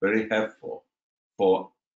also very helpful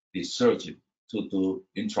for the surgeon to do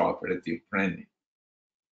intraoperative planning.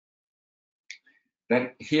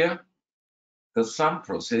 Then here, the thumb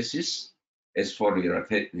processes is for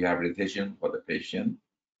rehabilitation for the patient.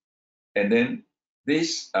 And then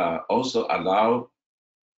this also allow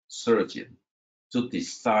surgeon to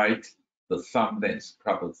decide the thumb length,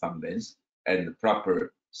 proper thumb length, and the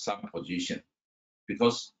proper thumb position.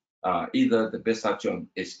 Because either the besa joint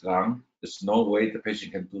is long, there's no way the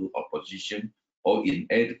patient can do a position, or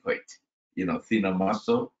inadequate, thinner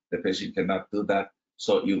muscle, the patient cannot do that.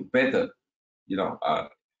 So you better,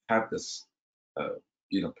 have this,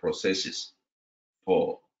 processes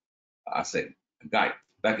for as a guide.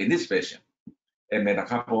 Like in this patient, a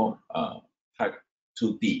metacarpal type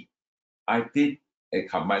 2D, I did a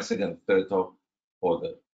combined second and third toe for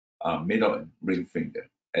the middle and ring finger,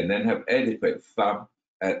 and then have adequate thumb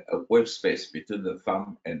at a web space between the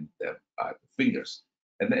thumb and the fingers.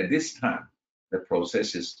 And at this time, the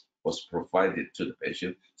processes was provided to the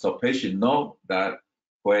patient. So patient know that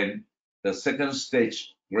when the second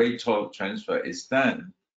stage great toe transfer is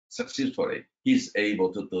done successfully, he's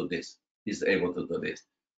able to do this. He's able to do this.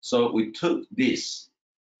 So we took these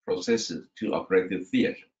processes to operative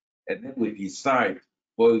theater, and then we decide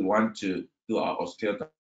where we want to do our osteotomy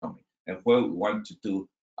and where we want to do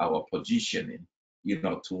our positioning,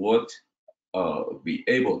 toward be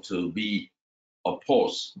able to be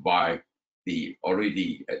opposed by the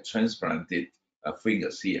already transplanted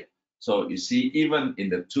fingers here. So you see, even in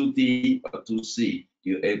the 2D or 2C,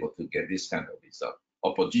 you're able to get this kind of result.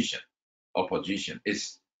 Opposition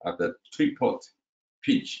is the tripod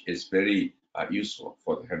pinch is very useful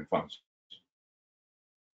for the hand function.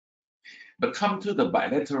 But come to the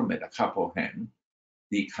bilateral metacarpal hand,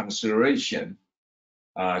 the consideration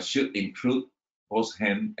should include both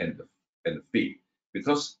hand and the feet,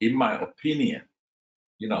 because in my opinion,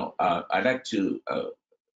 I like to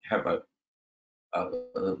have a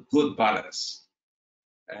good balance,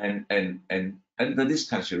 and under this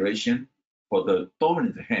consideration, for the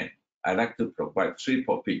dominant hand, I like to provide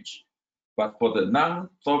triple pitch, but for the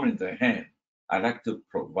non-dominant hand, I like to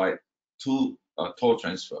provide two toe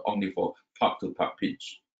transfer only for pop to pop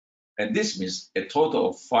pitch, and this means a total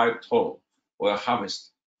of 5 toe will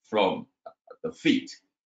harvest from the feet.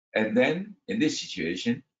 And then in this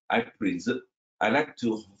situation, for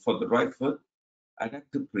the right foot, I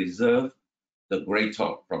like to preserve the great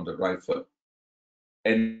toe from the right foot.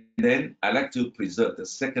 And then I like to preserve the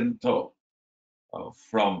second toe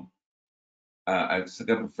from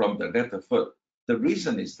the left foot. The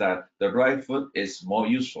reason is that the right foot is more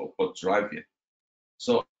useful for driving.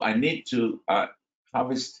 So I need to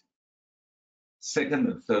harvest second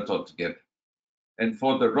and third toe together. And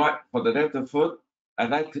for the left foot, I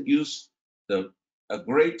like to use a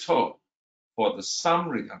great toe for the thumb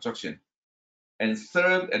reconstruction, and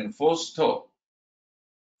third and fourth toe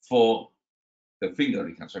for the finger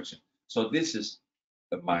reconstruction. So this is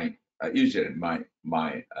usually my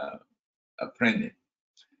planning.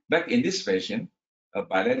 Back in this patient, a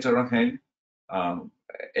bilateral hand,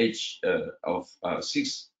 age of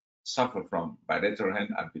 6, suffer from bilateral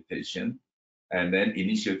hand amputation, and then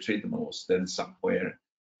initial treatment was done somewhere,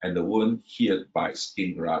 and the wound healed by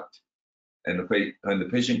skin graft. And when the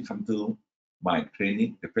patient come to my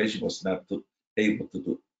clinic, the patient was not able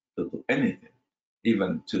to do anything,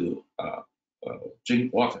 even to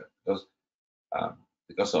drink water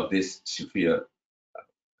because of this severe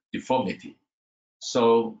deformity.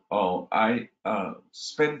 So I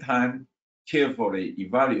spent time carefully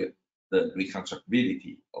evaluate the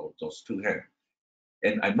reconstructibility of those two hands.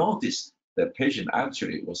 And I noticed the patient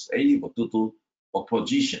actually was able to do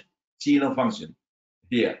opposition, genome function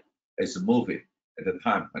here is moving at the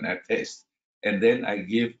time when I test. And then I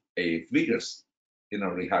give a vigorous,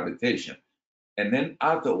 rehabilitation. And then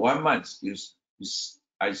after 1 month,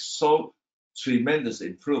 I saw tremendous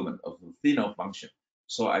improvement of the genome function.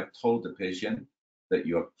 So I told the patient that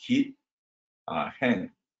your kid hand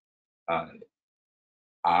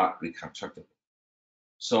are reconstructible.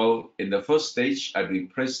 So in the first stage, I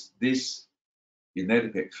replaced this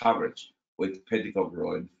inadequate coverage with pedicle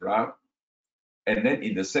groin flap. And then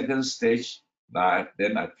in the second stage,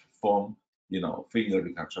 then I perform, finger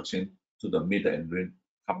reconstruction to the middle and ring,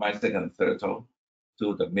 combine second and third toe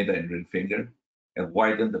to the middle and ring finger, and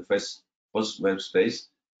widen the first web space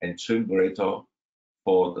and trim great toe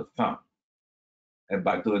for the thumb. And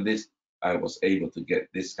by doing this, I was able to get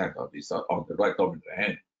this kind of result on the right dominant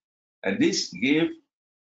hand. And this gave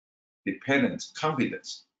the parents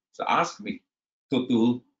confidence to ask me to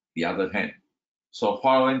do the other hand. So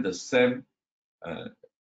following the same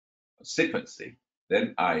sequencing,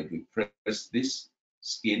 then I replace this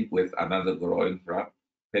skin with another groin flap,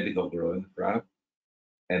 pedicle groin flap,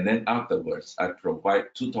 and then afterwards I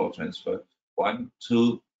provide two toe transfer, one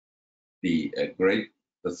to the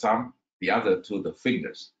the thumb, the other to the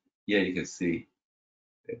fingers. Here you can see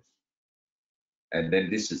this. And then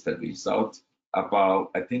this is the result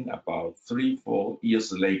I think about 3-4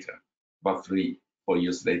 years later, about 3-4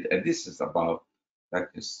 years later. And this is about like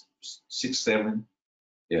 6-7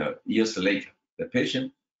 years later. The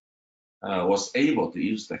patient was able to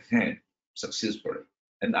use the hand successfully.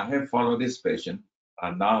 And I have followed this patient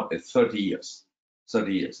now at 30 years,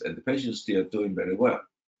 and the patient is still doing very well.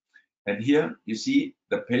 And here you see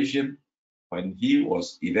the patient, when he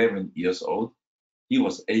was 11 years old, he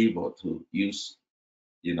was able to use,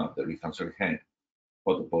 the reconstructed hand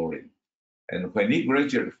for the bowling. And when he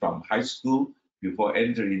graduated from high school, before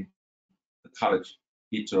entering the college,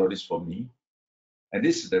 he drew this for me. And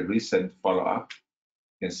this is the recent follow-up.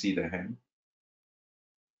 You can see the hand.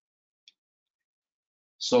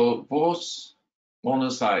 So both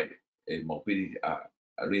monocyte and mobility are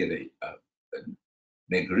really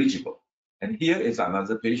negligible. And here is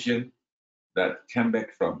another patient that came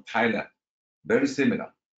back from Thailand, very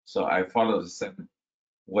similar. So I follow the same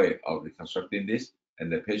way of reconstructing this,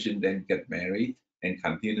 and the patient then get married and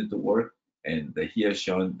continue to work. And here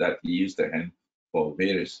shown that he used the hand for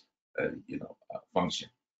various, function.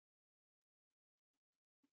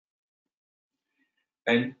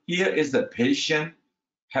 And here is the patient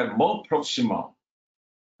have more proximal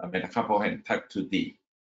metacarpal hand type 2D.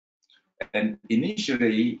 And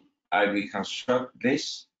initially, I reconstruct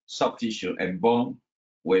this soft tissue and bone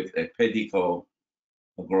with a pedicle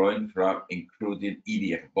groin flap, including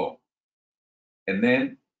iliac bone. And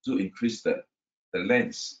then to increase the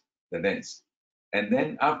length. And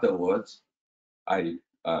then afterwards, I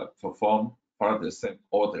perform part of the same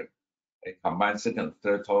order. I combine second and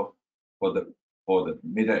third toe for the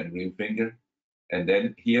middle and ring finger. And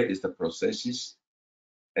then here is the prosthesis.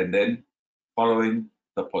 And then following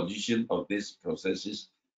the position of these prosthesis,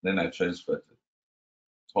 then I transfer to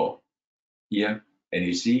toe here. And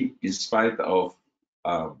you see, in spite of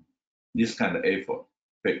this kind of effort,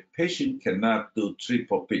 the patient cannot do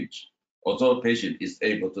triple pinch, although patient is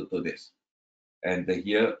able to do this. And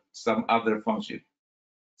here some other function,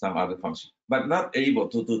 but not able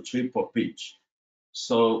to do triple pinch.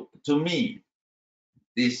 So to me,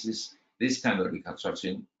 this kind of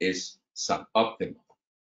reconstruction is suboptimal.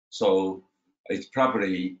 So it's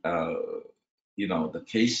probably the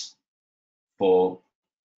case for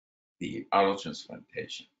the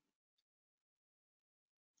allotransplantation.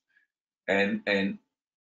 And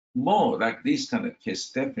more like this kind of case,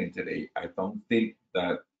 definitely, I don't think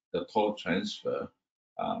that the toe transfer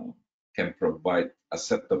can provide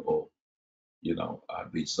acceptable,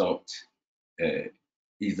 result,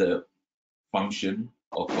 either function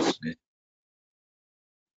or cosmetic.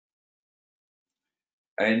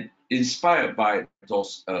 And inspired by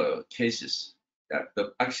those cases,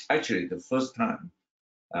 actually the first time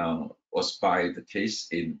was by the case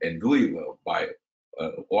in Louisville by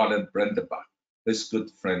Warren Brandenbach, this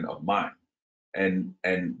good friend of mine.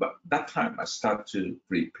 But that time I started to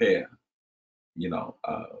prepare,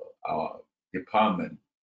 our department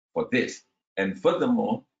for this. And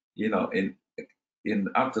furthermore, in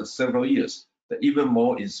after several years, the even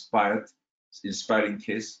more inspiring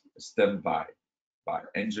case stemmed by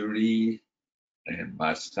injury and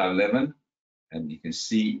by star 11, and you can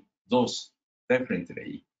see those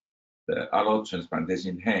definitely the allo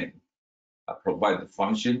transplantation hand provide the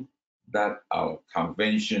function that our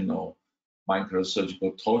conventional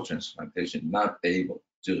microsurgical toe transplantation not able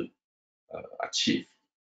to achieve.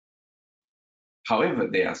 However,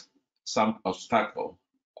 there are some obstacle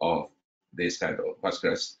of this kind of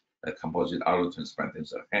vascular composite allo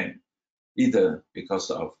transplantation of hand, either because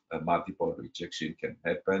of multiple rejection can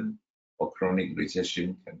happen or chronic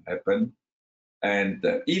rejection can happen, and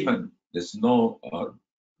even there's no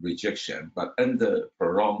rejection, but under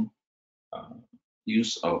prolonged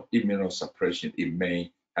use of immunosuppression, it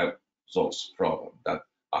may have those problems that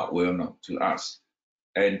are well known to us.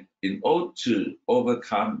 And in order to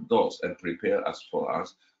overcome those and prepare us for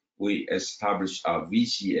us, we established our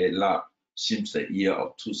VCA lab since the year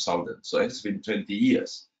of 2000. So it's been 20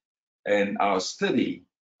 years. And our study,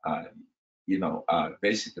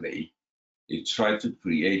 basically, it tried to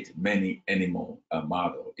create many animal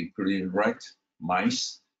models, including rat,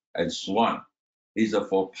 mice, and swan, either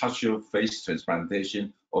for partial face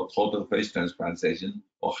transplantation or total face transplantation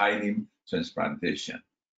or high limb transplantation.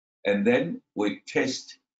 And then we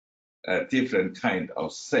test different kind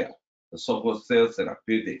of cell, the so-called cell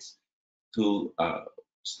therapeutics, to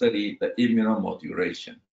study the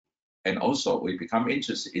immunomodulation. And also we become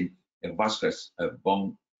interested in vascular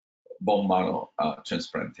bone marrow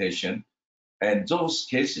transplantation. And those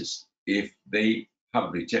cases, if they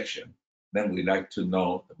have rejection, then we like to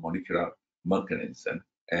know the molecular mechanism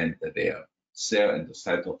and their cell and the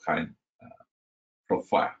cytokine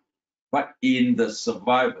profile. But in the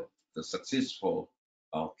survival, the successful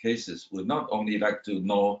cases, we not only like to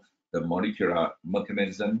know the molecular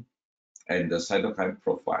mechanism and the cytokine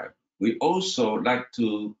profile, we also like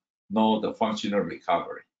to know the functional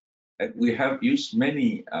recovery. And we have used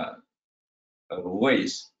many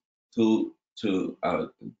ways to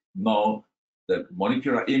know the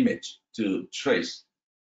molecular image to trace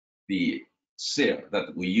the cell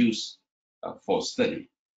that we use for study,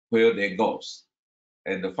 where they goes,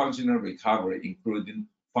 and the functional recovery, including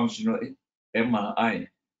functional MRI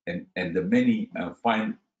and the many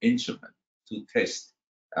fine instruments to test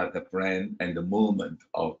the brain and the movement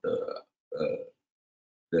of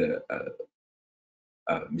the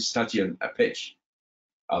Mystachian patch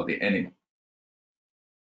of the animal.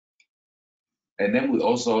 And then we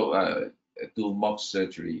also do mock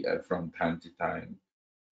surgery from time to time.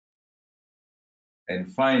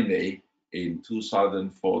 And finally, in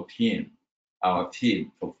 2014, our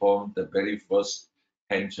team performed the very first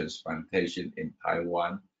hand transplantation in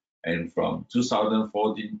Taiwan. And from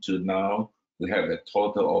 2014 to now, we have a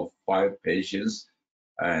total of 5 patients,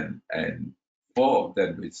 and 4 of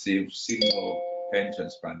them received single hand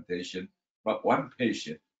transplantation, but 1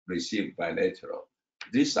 patient received bilateral.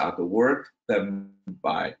 These are the work done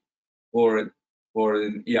by Bo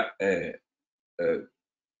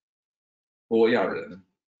Yaren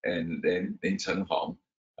and then Lin Chenhong,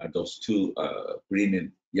 those 2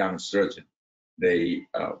 brilliant young surgeons. They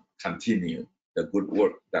continue the good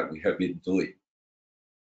work that we have been doing.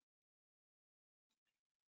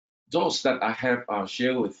 Those that I have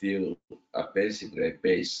shared with you are basically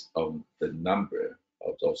based on the number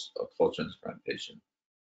of those toe transplantation.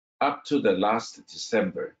 Up to the last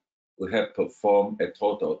December, we have performed a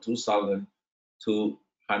total of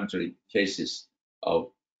 2,200 cases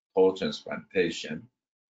of toe transplantation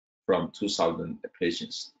from 2,000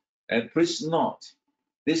 patients. And please note,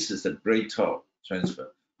 this is a great toe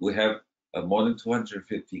transfer. We have more than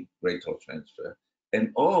 250 great toe transfer,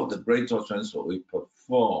 and all of the great toe transfer we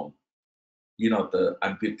perform, the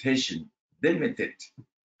amputation limited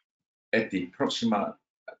at the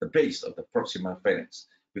base of the proximal phalanx,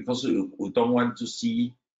 because we don't want to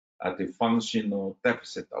see the functional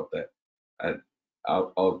deficit of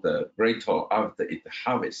the great toe after it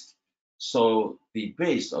harvest. So the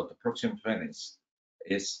base of the proximal phalanx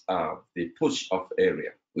is the push-off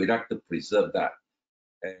area. We like to preserve that,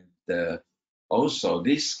 and also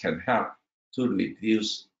this can help to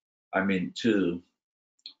reduce, to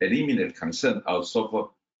eliminate concern,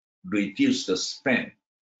 also reduce the span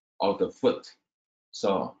of the foot.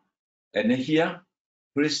 So, and here,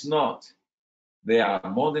 please note, there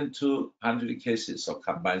are more than 200 cases of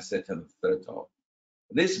combined second and third toe.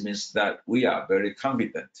 This means that we are very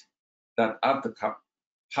confident that after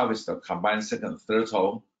harvest of combined second and third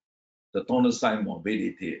toe, the donor site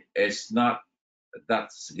morbidity is not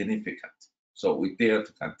that significant. So we dare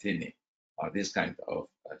to continue this kind of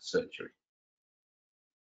surgery.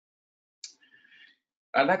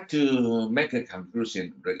 I'd like to make a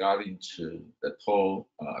conclusion regarding to the total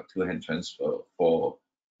two-hand transfer for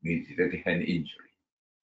mutilated hand injury.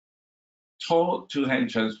 Total two-hand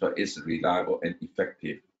transfer is reliable and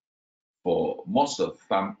effective for most of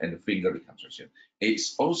thumb and finger reconstruction.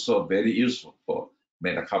 It's also very useful for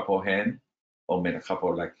metacarpal hand or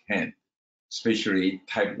metacarpal-like hand, especially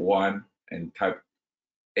type 1 and type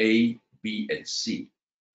A, B, and C.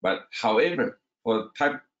 But however, for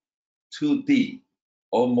type 2D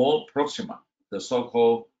or more proximal, the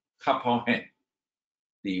so-called carpal hand,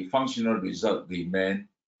 the functional result remain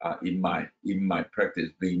in my practice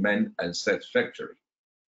remain unsatisfactory,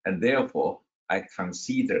 and therefore I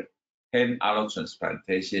consider hand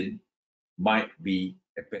allotransplantation might be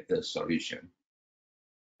a better solution.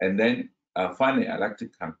 And then finally, I'd like to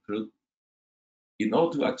conclude: in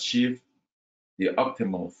order to achieve the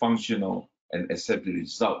optimal functional and aesthetic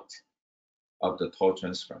result of the toe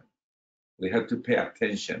transplant, we have to pay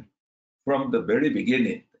attention from the very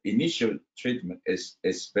beginning. Initial treatment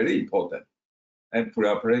is very important, and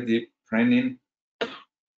preoperative planning,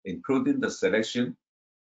 including the selection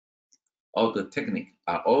of the technique,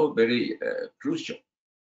 are all very crucial.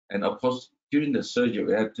 And of course, during the surgery,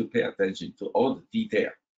 we have to pay attention to all the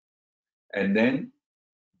detail. And then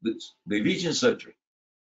the revision surgery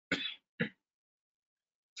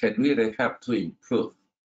can really help to improve,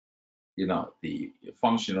 the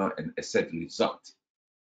functional and aesthetic result.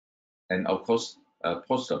 And of course,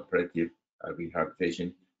 post-operative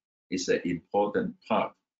rehabilitation is an important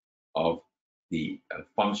part of the good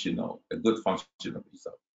functional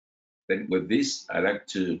result. Then with this, I'd like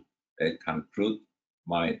to conclude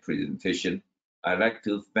my presentation. I'd like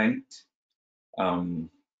to thank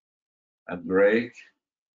Greg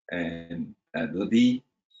and Rudy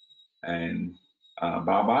and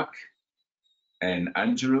Babak and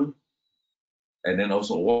Andrew, and then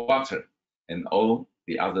also Walter and all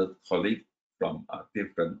the other colleagues from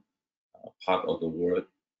different part of the world.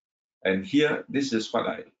 And here, this is what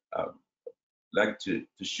I like to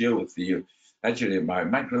share with you. Actually, my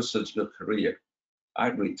microsurgical career, I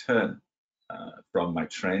returned from my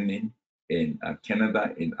training in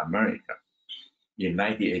Canada, in America, in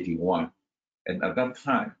 1981. And at that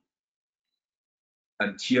time,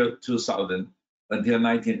 until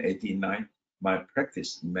 1989, my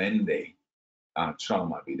practice mainly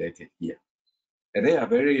trauma related here. And there are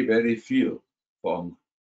very, very few from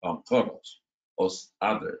oncology or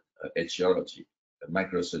other etiology,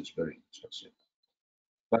 microsurgical reconstruction.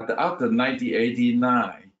 But after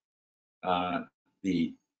 1989,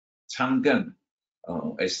 the Chang'an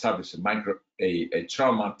established a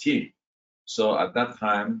trauma team. So at that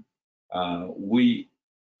time, we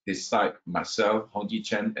decide, myself, Hongji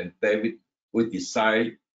Chen, and David, we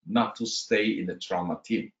decide not to stay in the trauma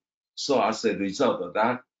team. So as a result of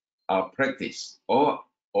that, our practice, or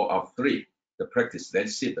our three, the practice, then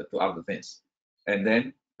shift to other things. And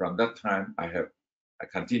then from that time, I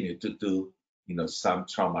continue to do, some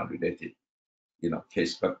trauma-related,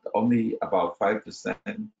 case, but only about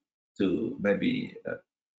 5% to maybe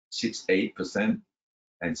 6-8%,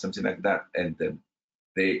 and something like that. And then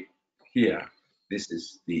this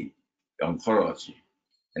is the oncology,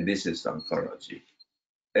 and this is oncology.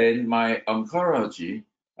 And my oncology,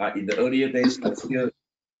 in the earlier days, I still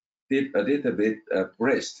did a little bit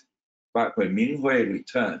breast, but when Minghui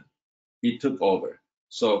returned, he took over.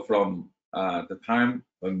 So from the time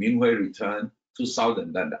when Minghui returned,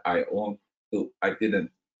 2000, then I didn't,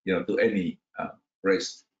 do any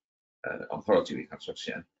breast oncology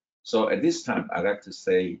reconstruction. So at this time, I like to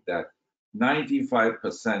say that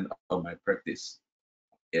 95% of my practice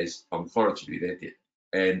is oncology related,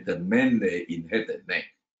 and mainly in head and neck.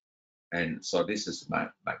 And so this is my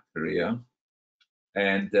career.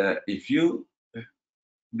 And if you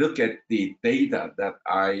look at the data that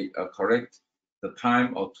I correct the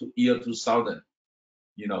time of year 2000,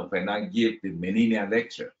 when I give the Menina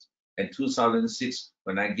lecture, and 2006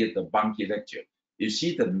 when I give the Buncke lecture, you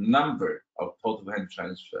see the number of total hand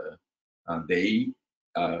transfer.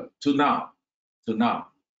 To now,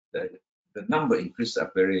 the number increased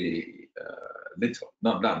up very little,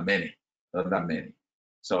 not that many.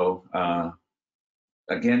 So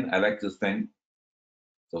again, I'd like to thank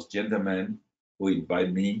those gentlemen who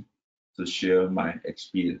invite me to share my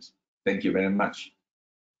experience. Thank you very much.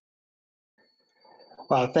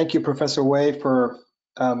 Wow, thank you, Professor Wei, for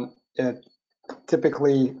a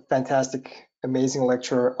typically fantastic, amazing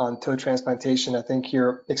lecture on toe transplantation. I think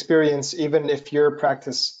your experience, even if your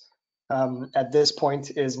practice at this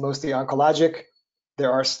point is mostly oncologic,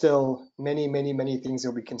 there are still many, many, many things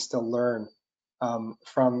that we can still learn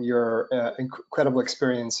from your incredible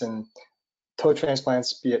experience in toe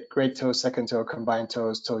transplants, be it great toe, second toe, combined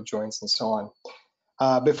toes, toe joints, and so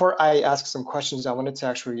on. Before I ask some questions, I wanted to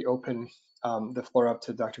actually open the floor up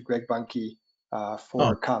to Dr. Greg Buncke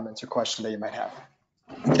for comments or questions that you might have.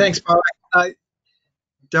 Thanks, Bob.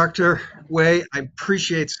 Dr. Wei, I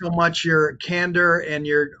appreciate so much your candor and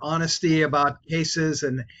your honesty about cases,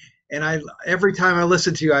 and every time I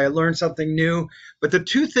listen to you, I learn something new. But the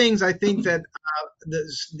two things I think that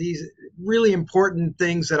these really important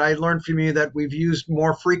things that I learned from you that we've used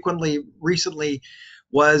more frequently recently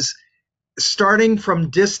was starting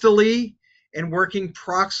from distally and working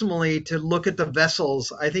proximally to look at the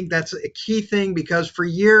vessels. I think that's a key thing, because for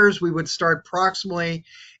years we would start proximally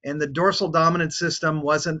and the dorsal dominant system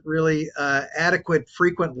wasn't really adequate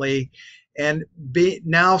frequently. And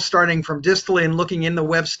now starting from distally and looking in the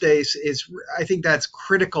web space I think that's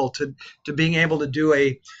critical to being able to do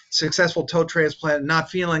a successful toe transplant and not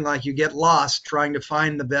feeling like you get lost trying to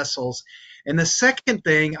find the vessels. And the second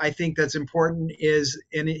thing I think that's important is,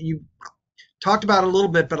 and you talked about it a little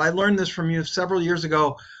bit, but I learned this from you several years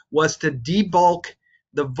ago, was to debulk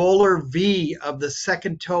the volar V of the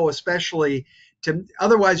second toe, especially.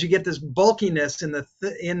 Otherwise you get this bulkiness in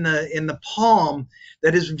the palm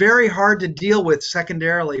that is very hard to deal with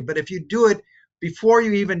secondarily. But if you do it before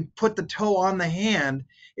you even put the toe on the hand,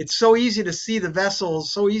 it's so easy to see the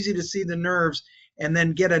vessels, so easy to see the nerves, and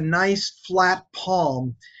then get a nice flat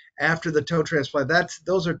palm after the toe transplant.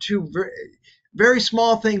 Those are two very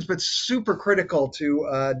small things, but super critical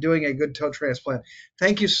to doing a good toe transplant.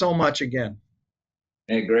 Thank you so much again.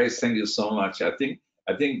 Hey, Grace, thank you so much. I think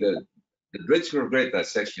the retrograde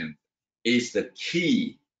dissection is the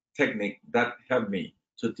key technique that helped me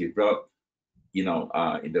to develop, in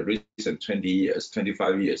the recent 20 years,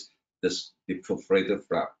 25 years, the perforated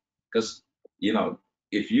flap. Because,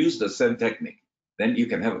 if you use the same technique, then you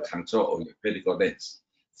can have a control of your pedicle length.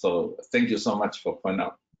 So thank you so much for pointing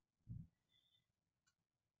out.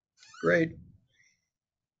 Great.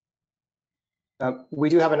 We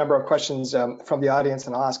do have a number of questions from the audience,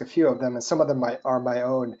 and I'll ask a few of them, and some of them are my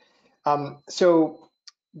own. So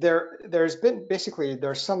there's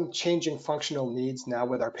some changing functional needs now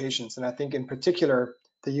with our patients, and I think in particular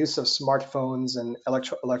the use of smartphones and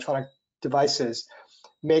electronic devices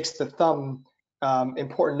makes the thumb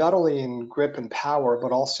important not only in grip and power,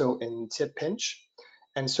 but also in tip pinch.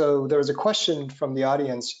 And so there was a question from the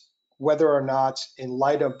audience whether or not, in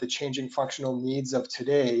light of the changing functional needs of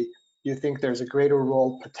today, you think there's a greater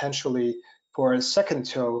role potentially for a second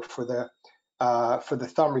toe for the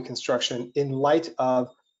thumb reconstruction in light of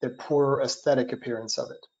the poor aesthetic appearance of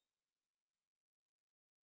it.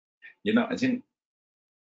 I think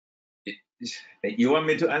you want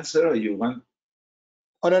me to answer, or you want?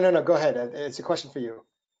 Oh, no, go ahead. It's a question for you.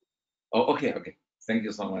 Oh, okay. Thank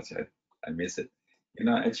you so much. I miss it.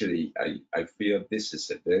 Actually, I feel this is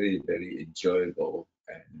a very, very enjoyable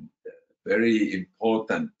and very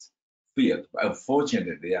important field.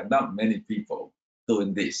 Unfortunately, there are not many people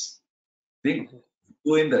doing this. Doing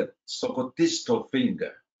the so-called distal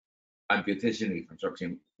finger amputation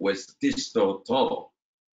reconstruction with distal toe,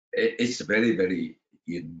 it's very, very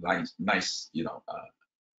nice,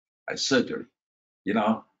 surgery,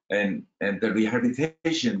 and the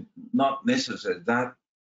rehabilitation not necessarily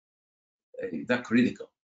that critical,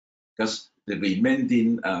 because the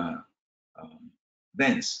remaining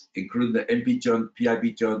lengths, including the MP joint,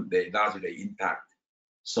 PIB joint, they're largely intact.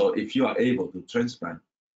 So if you are able to transplant,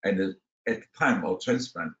 and at the time of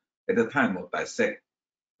transplant, at the time of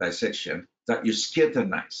dissection, that you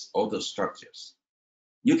scatterize all the structures.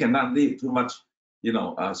 You cannot leave too much,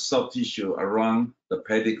 soft tissue around the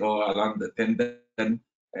pedicle, around the tendon,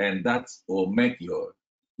 and that will make your,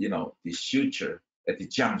 the suture at the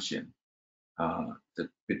junction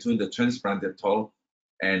between the transplanted toe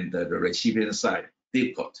and the recipient side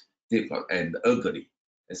difficult and ugly,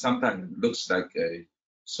 and sometimes looks like a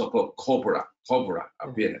so-called cobra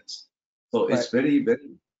appearance. So it's very,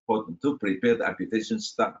 very important to prepare the amputation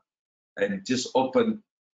stuff and just open.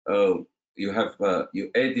 You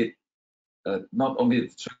edit not only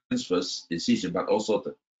the transverse incision but also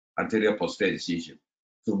the anterior posterior incision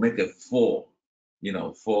to make a four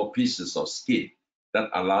pieces of skin that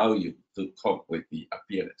allow you to cope with the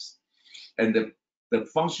appearance. And the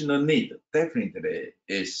functional need definitely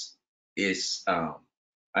is the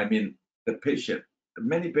patient.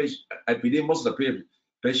 Many patients, I believe most of the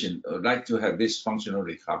patients like to have this functional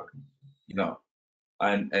recovery,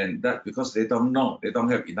 and that because they don't know, they don't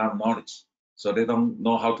have enough knowledge, so they don't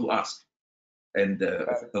know how to ask. And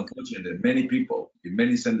unfortunately, many people in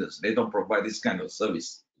many centers, they don't provide this kind of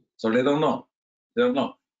service, so they don't know.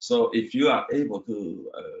 So if you are able to,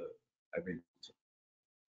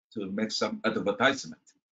 to make some advertisement,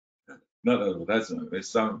 not advertisement, but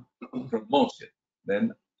some promotion,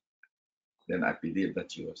 then I believe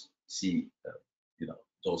that you will see,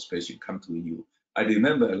 those patients come to you. I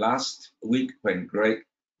remember last week when Greg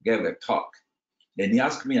gave a talk, and he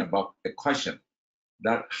asked me about a question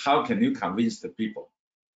that how can you convince the people,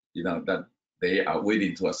 that they are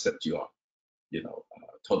willing to accept your,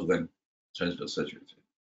 total vein transfer surgery.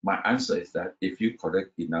 My answer is that if you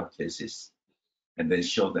collect enough cases and then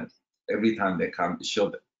show them every time they come, show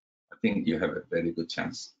them, I think you have a very good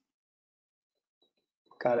chance.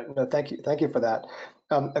 Got it. No, thank you. Thank you for that.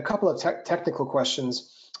 A couple of technical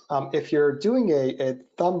questions. If you're doing a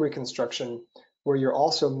thumb reconstruction where you're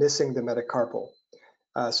also missing the metacarpal,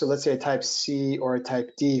 so let's say a type C or a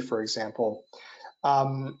type D, for example,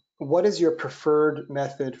 what is your preferred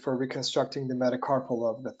method for reconstructing the metacarpal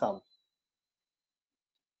of the thumb?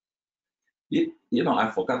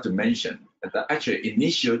 I forgot to mention that actually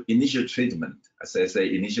initial treatment, as I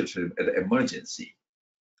say, initial treatment at the emergency,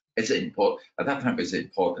 it's important. At that time, it's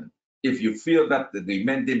important. If you feel that the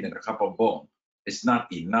remaining metacarpal bone is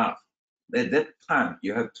not enough, at that time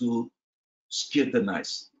you have to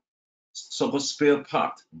scrutinize, so-called spare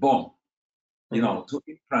part bone, to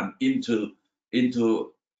implant into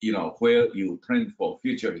where you plan for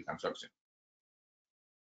future reconstruction.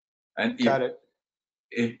 And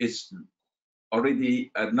if it's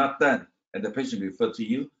already not done and the patient referred to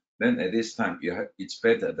you, then at this time it's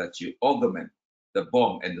better that you augment the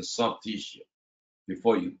bone and the soft tissue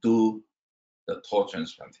before you do the toe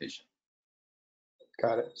transplantation.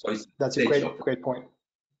 Got it. So that's a great point.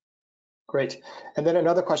 Great. And then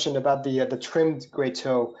another question about the trimmed great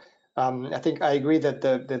toe. I think I agree that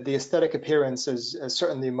the aesthetic appearance is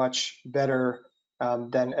certainly much better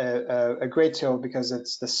than a great toe because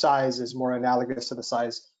the size is more analogous to the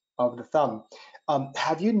size of the thumb.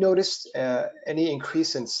 Have you noticed any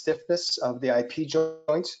increase in stiffness of the IP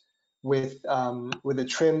joint with a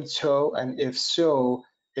trimmed toe? And if so,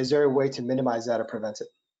 is there a way to minimize that or prevent it?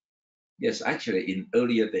 Yes, actually, in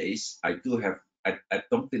earlier days, I do have. I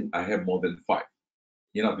don't think I have more than 5.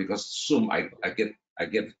 Because soon I get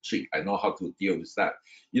the trick. I know how to deal with that.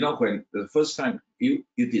 When the first time you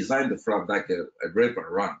design the flap like a rubber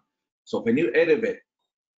run, so when you elevate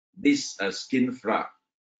this skin flap,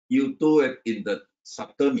 you do it in the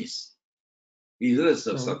subdermis,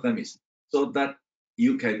 subdermis, so that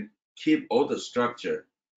you can keep all the structure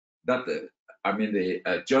that the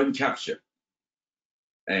joint capture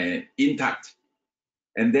intact.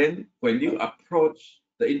 And then when you approach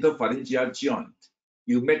the interphalangeal joint,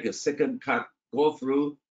 you make a second cut, go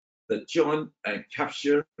through the joint and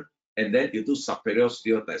capture, and then you do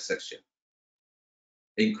subperiosteal dissection,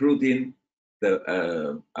 including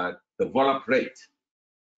the volar plate.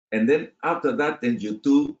 And then after that, then you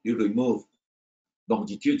remove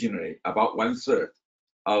longitudinally about 1/3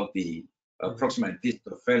 of the proximal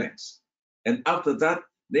distal phalanx. And after that,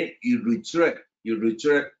 then you retract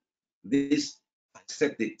this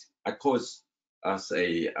dissected. I call it as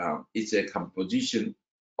it's a composition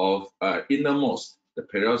of innermost the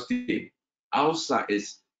periosteum, outside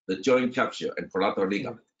is the joint capsule and collateral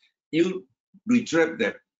ligament. You retract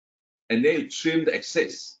them and then you trim the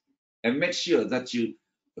excess and make sure that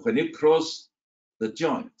when you close the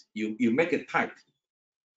joint, you make it tight.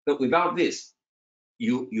 But without this,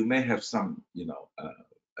 you may have some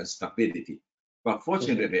instability. But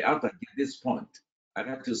fortunately, after I get this point, I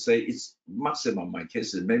have to say it's maximum. My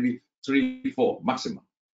cases maybe 3, 4 maximum,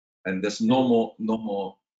 and there's no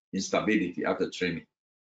more instability after trimming.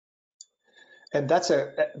 And that's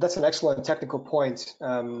an excellent technical point,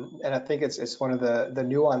 and I think it's one of the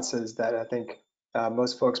nuances that I think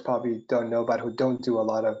most folks probably don't know about who don't do a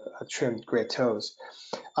lot of trimmed great toes.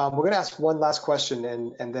 We're going to ask one last question,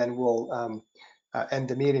 and then we'll end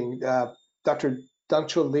the meeting. Dr.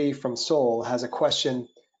 Dungchul Lee from Seoul has a question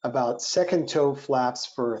about second toe flaps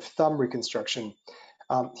for thumb reconstruction.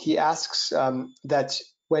 He asks that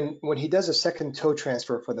when he does a second toe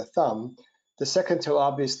transfer for the thumb, the second toe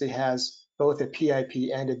obviously has both a PIP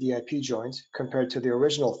and a DIP joint compared to the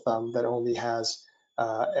original thumb that only has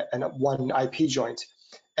one IP joint.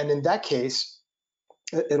 And in that case,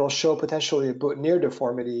 it'll show potentially a boutonniere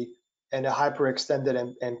deformity and a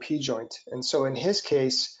hyperextended MP joint. And so in his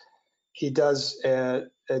case, he does a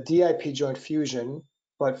DIP joint fusion,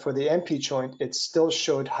 but for the MP joint, it still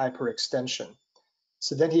showed hyperextension.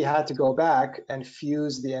 So then he had to go back and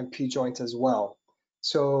fuse the MP joint as well.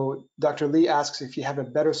 So Dr. Lee asks if you have a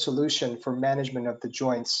better solution for management of the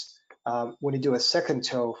joints when you do a second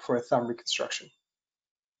toe for a thumb reconstruction.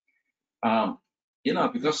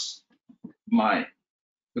 Because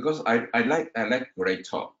I like great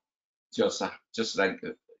toe, just like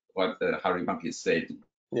what Harry Buncke said,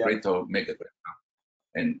 Yeah. Plato make a great thumb.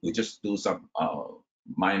 And we just do some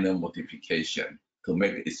minor modification to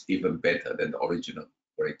make it even better than the original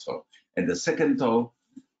great toe. And the second toe,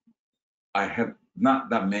 I have not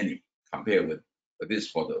that many compared with this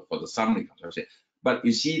for the summary construction. But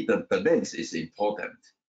you see, the length is important.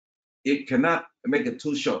 You cannot make it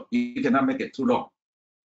too short. You cannot make it too long.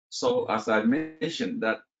 So as I mentioned,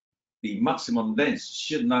 that the maximum length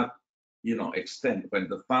should not, extend when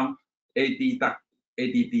the thumb AD duct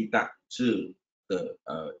to the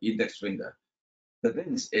index finger. The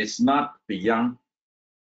length is not beyond,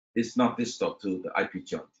 it's not distal to the IP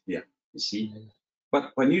joint here, you see.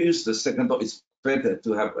 But when you use the second toe, it's better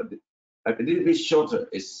to have a little bit shorter.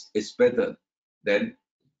 It's better than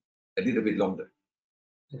a little bit longer.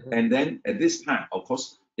 And then at this time, of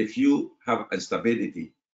course, if you have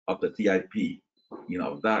instability of the TIP,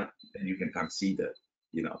 that then you can consider,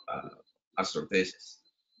 astrodesis.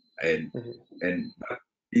 And but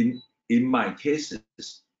in my cases,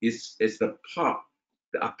 it's the part,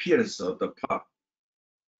 the appearance of the part,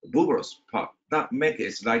 bulbous part, that make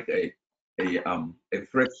it like a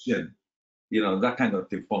friction, that kind of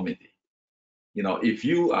deformity. If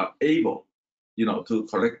you are able, to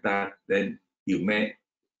correct that, then you may,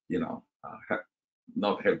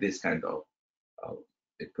 not have this kind of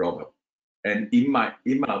a problem. And in my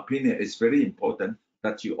opinion, it's very important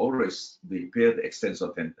that you always repair the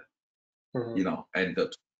extensor tendon, and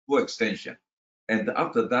the full extension. And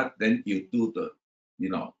after that, then you do the,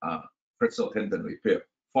 flexor tendon repair,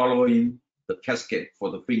 following the cascade for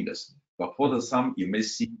the fingers. But for the thumb, you may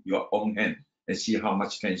see your own hand and see how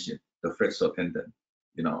much tension the flexor tendon,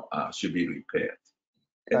 should be repaired.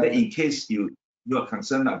 And then in case you are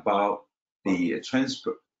concerned about the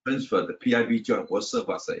transfer the PIB joint will serve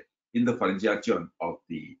as a interphalangeal joint of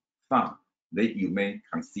the thumb, then you may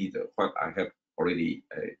consider what I have already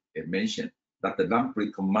mentioned, that the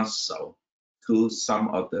lumbrical muscle to some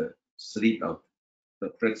of the sleeve of the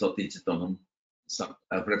flexor digitorum,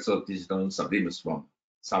 sublimis from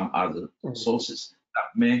some other sources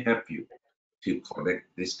that may help you to correct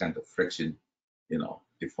this kind of friction,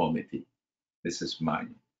 deformity. This is my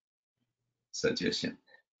suggestion.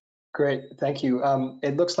 Great, thank you.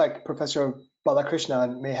 It looks like Professor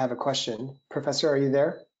Balakrishnan may have a question. Professor, are you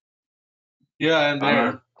there? Yeah, I'm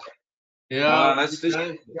there. Nice.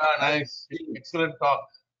 Nice. Excellent talk.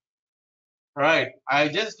 All right. I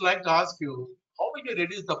just like to ask you, how will you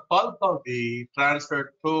reduce the pulp of the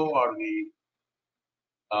transferred toe or the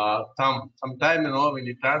thumb? Sometime, when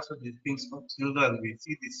you transfer these things from children, we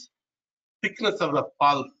see this thickness of the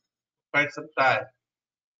pulp quite some time.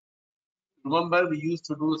 Remember, we used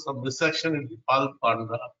to do some resection in the pulp on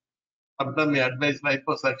sometimes we advise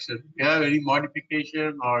liposuction. Do you have any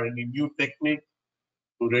modification or any new technique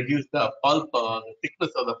to reduce the pulp, the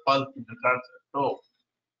thickness of the pulp in the transferred toe?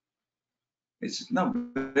 It's not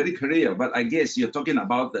very clear, but I guess you're talking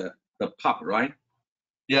about the pulp, right?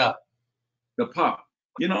 Yeah. The pulp.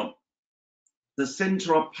 The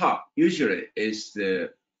central pulp usually is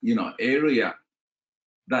the area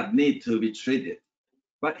that need to be treated.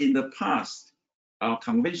 But in the past, our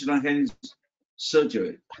conventional hand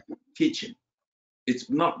surgery teaching, it's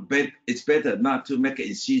better not to make an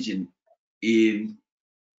incision in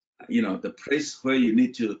the place where you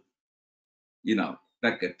need to,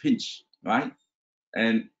 like a pinch, right?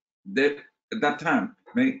 And at that time,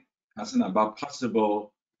 make concern about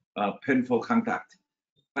possible painful contact.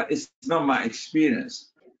 But it's not my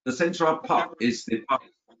experience. The central part is the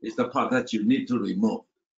part that you need to remove.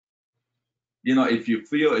 If you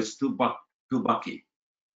feel it's too bulky,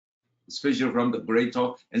 especially from the great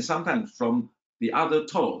toe, and sometimes from the other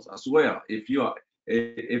toes as well.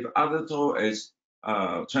 If other toe is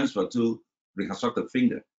transferred to reconstructed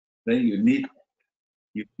finger, then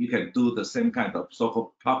you can do the same kind of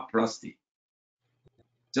so-called pulpoplasty.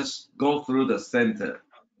 Just go through the center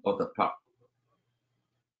of the pulp.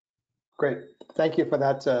 Great, thank you for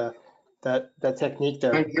that that technique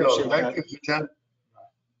there. Thank you. Thank you, Jan.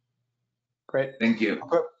 Great. Thank you.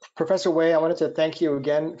 Professor Wei, I wanted to thank you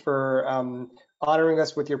again for honoring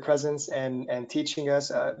us with your presence and teaching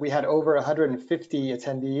us. We had over 150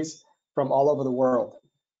 attendees from all over the world.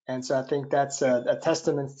 And so I think that's a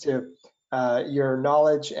testament to your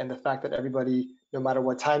knowledge and the fact that everybody, no matter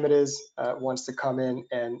what time it is, wants to come in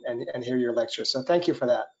and hear your lecture. So thank you for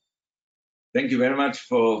that. Thank you very much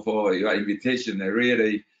for your invitation.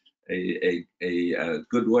 Really a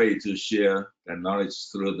good way to share the knowledge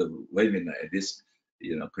through the webinar at this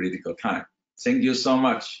critical time. Thank you so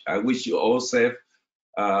much. I wish you all safe,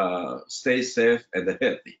 stay safe and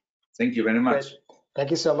healthy. Thank you very much. Great.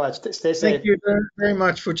 Thank you so much. Stay safe. Thank you very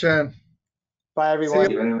much, Fu Chan. Bye, See everyone. you.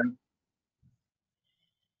 Thank you very much.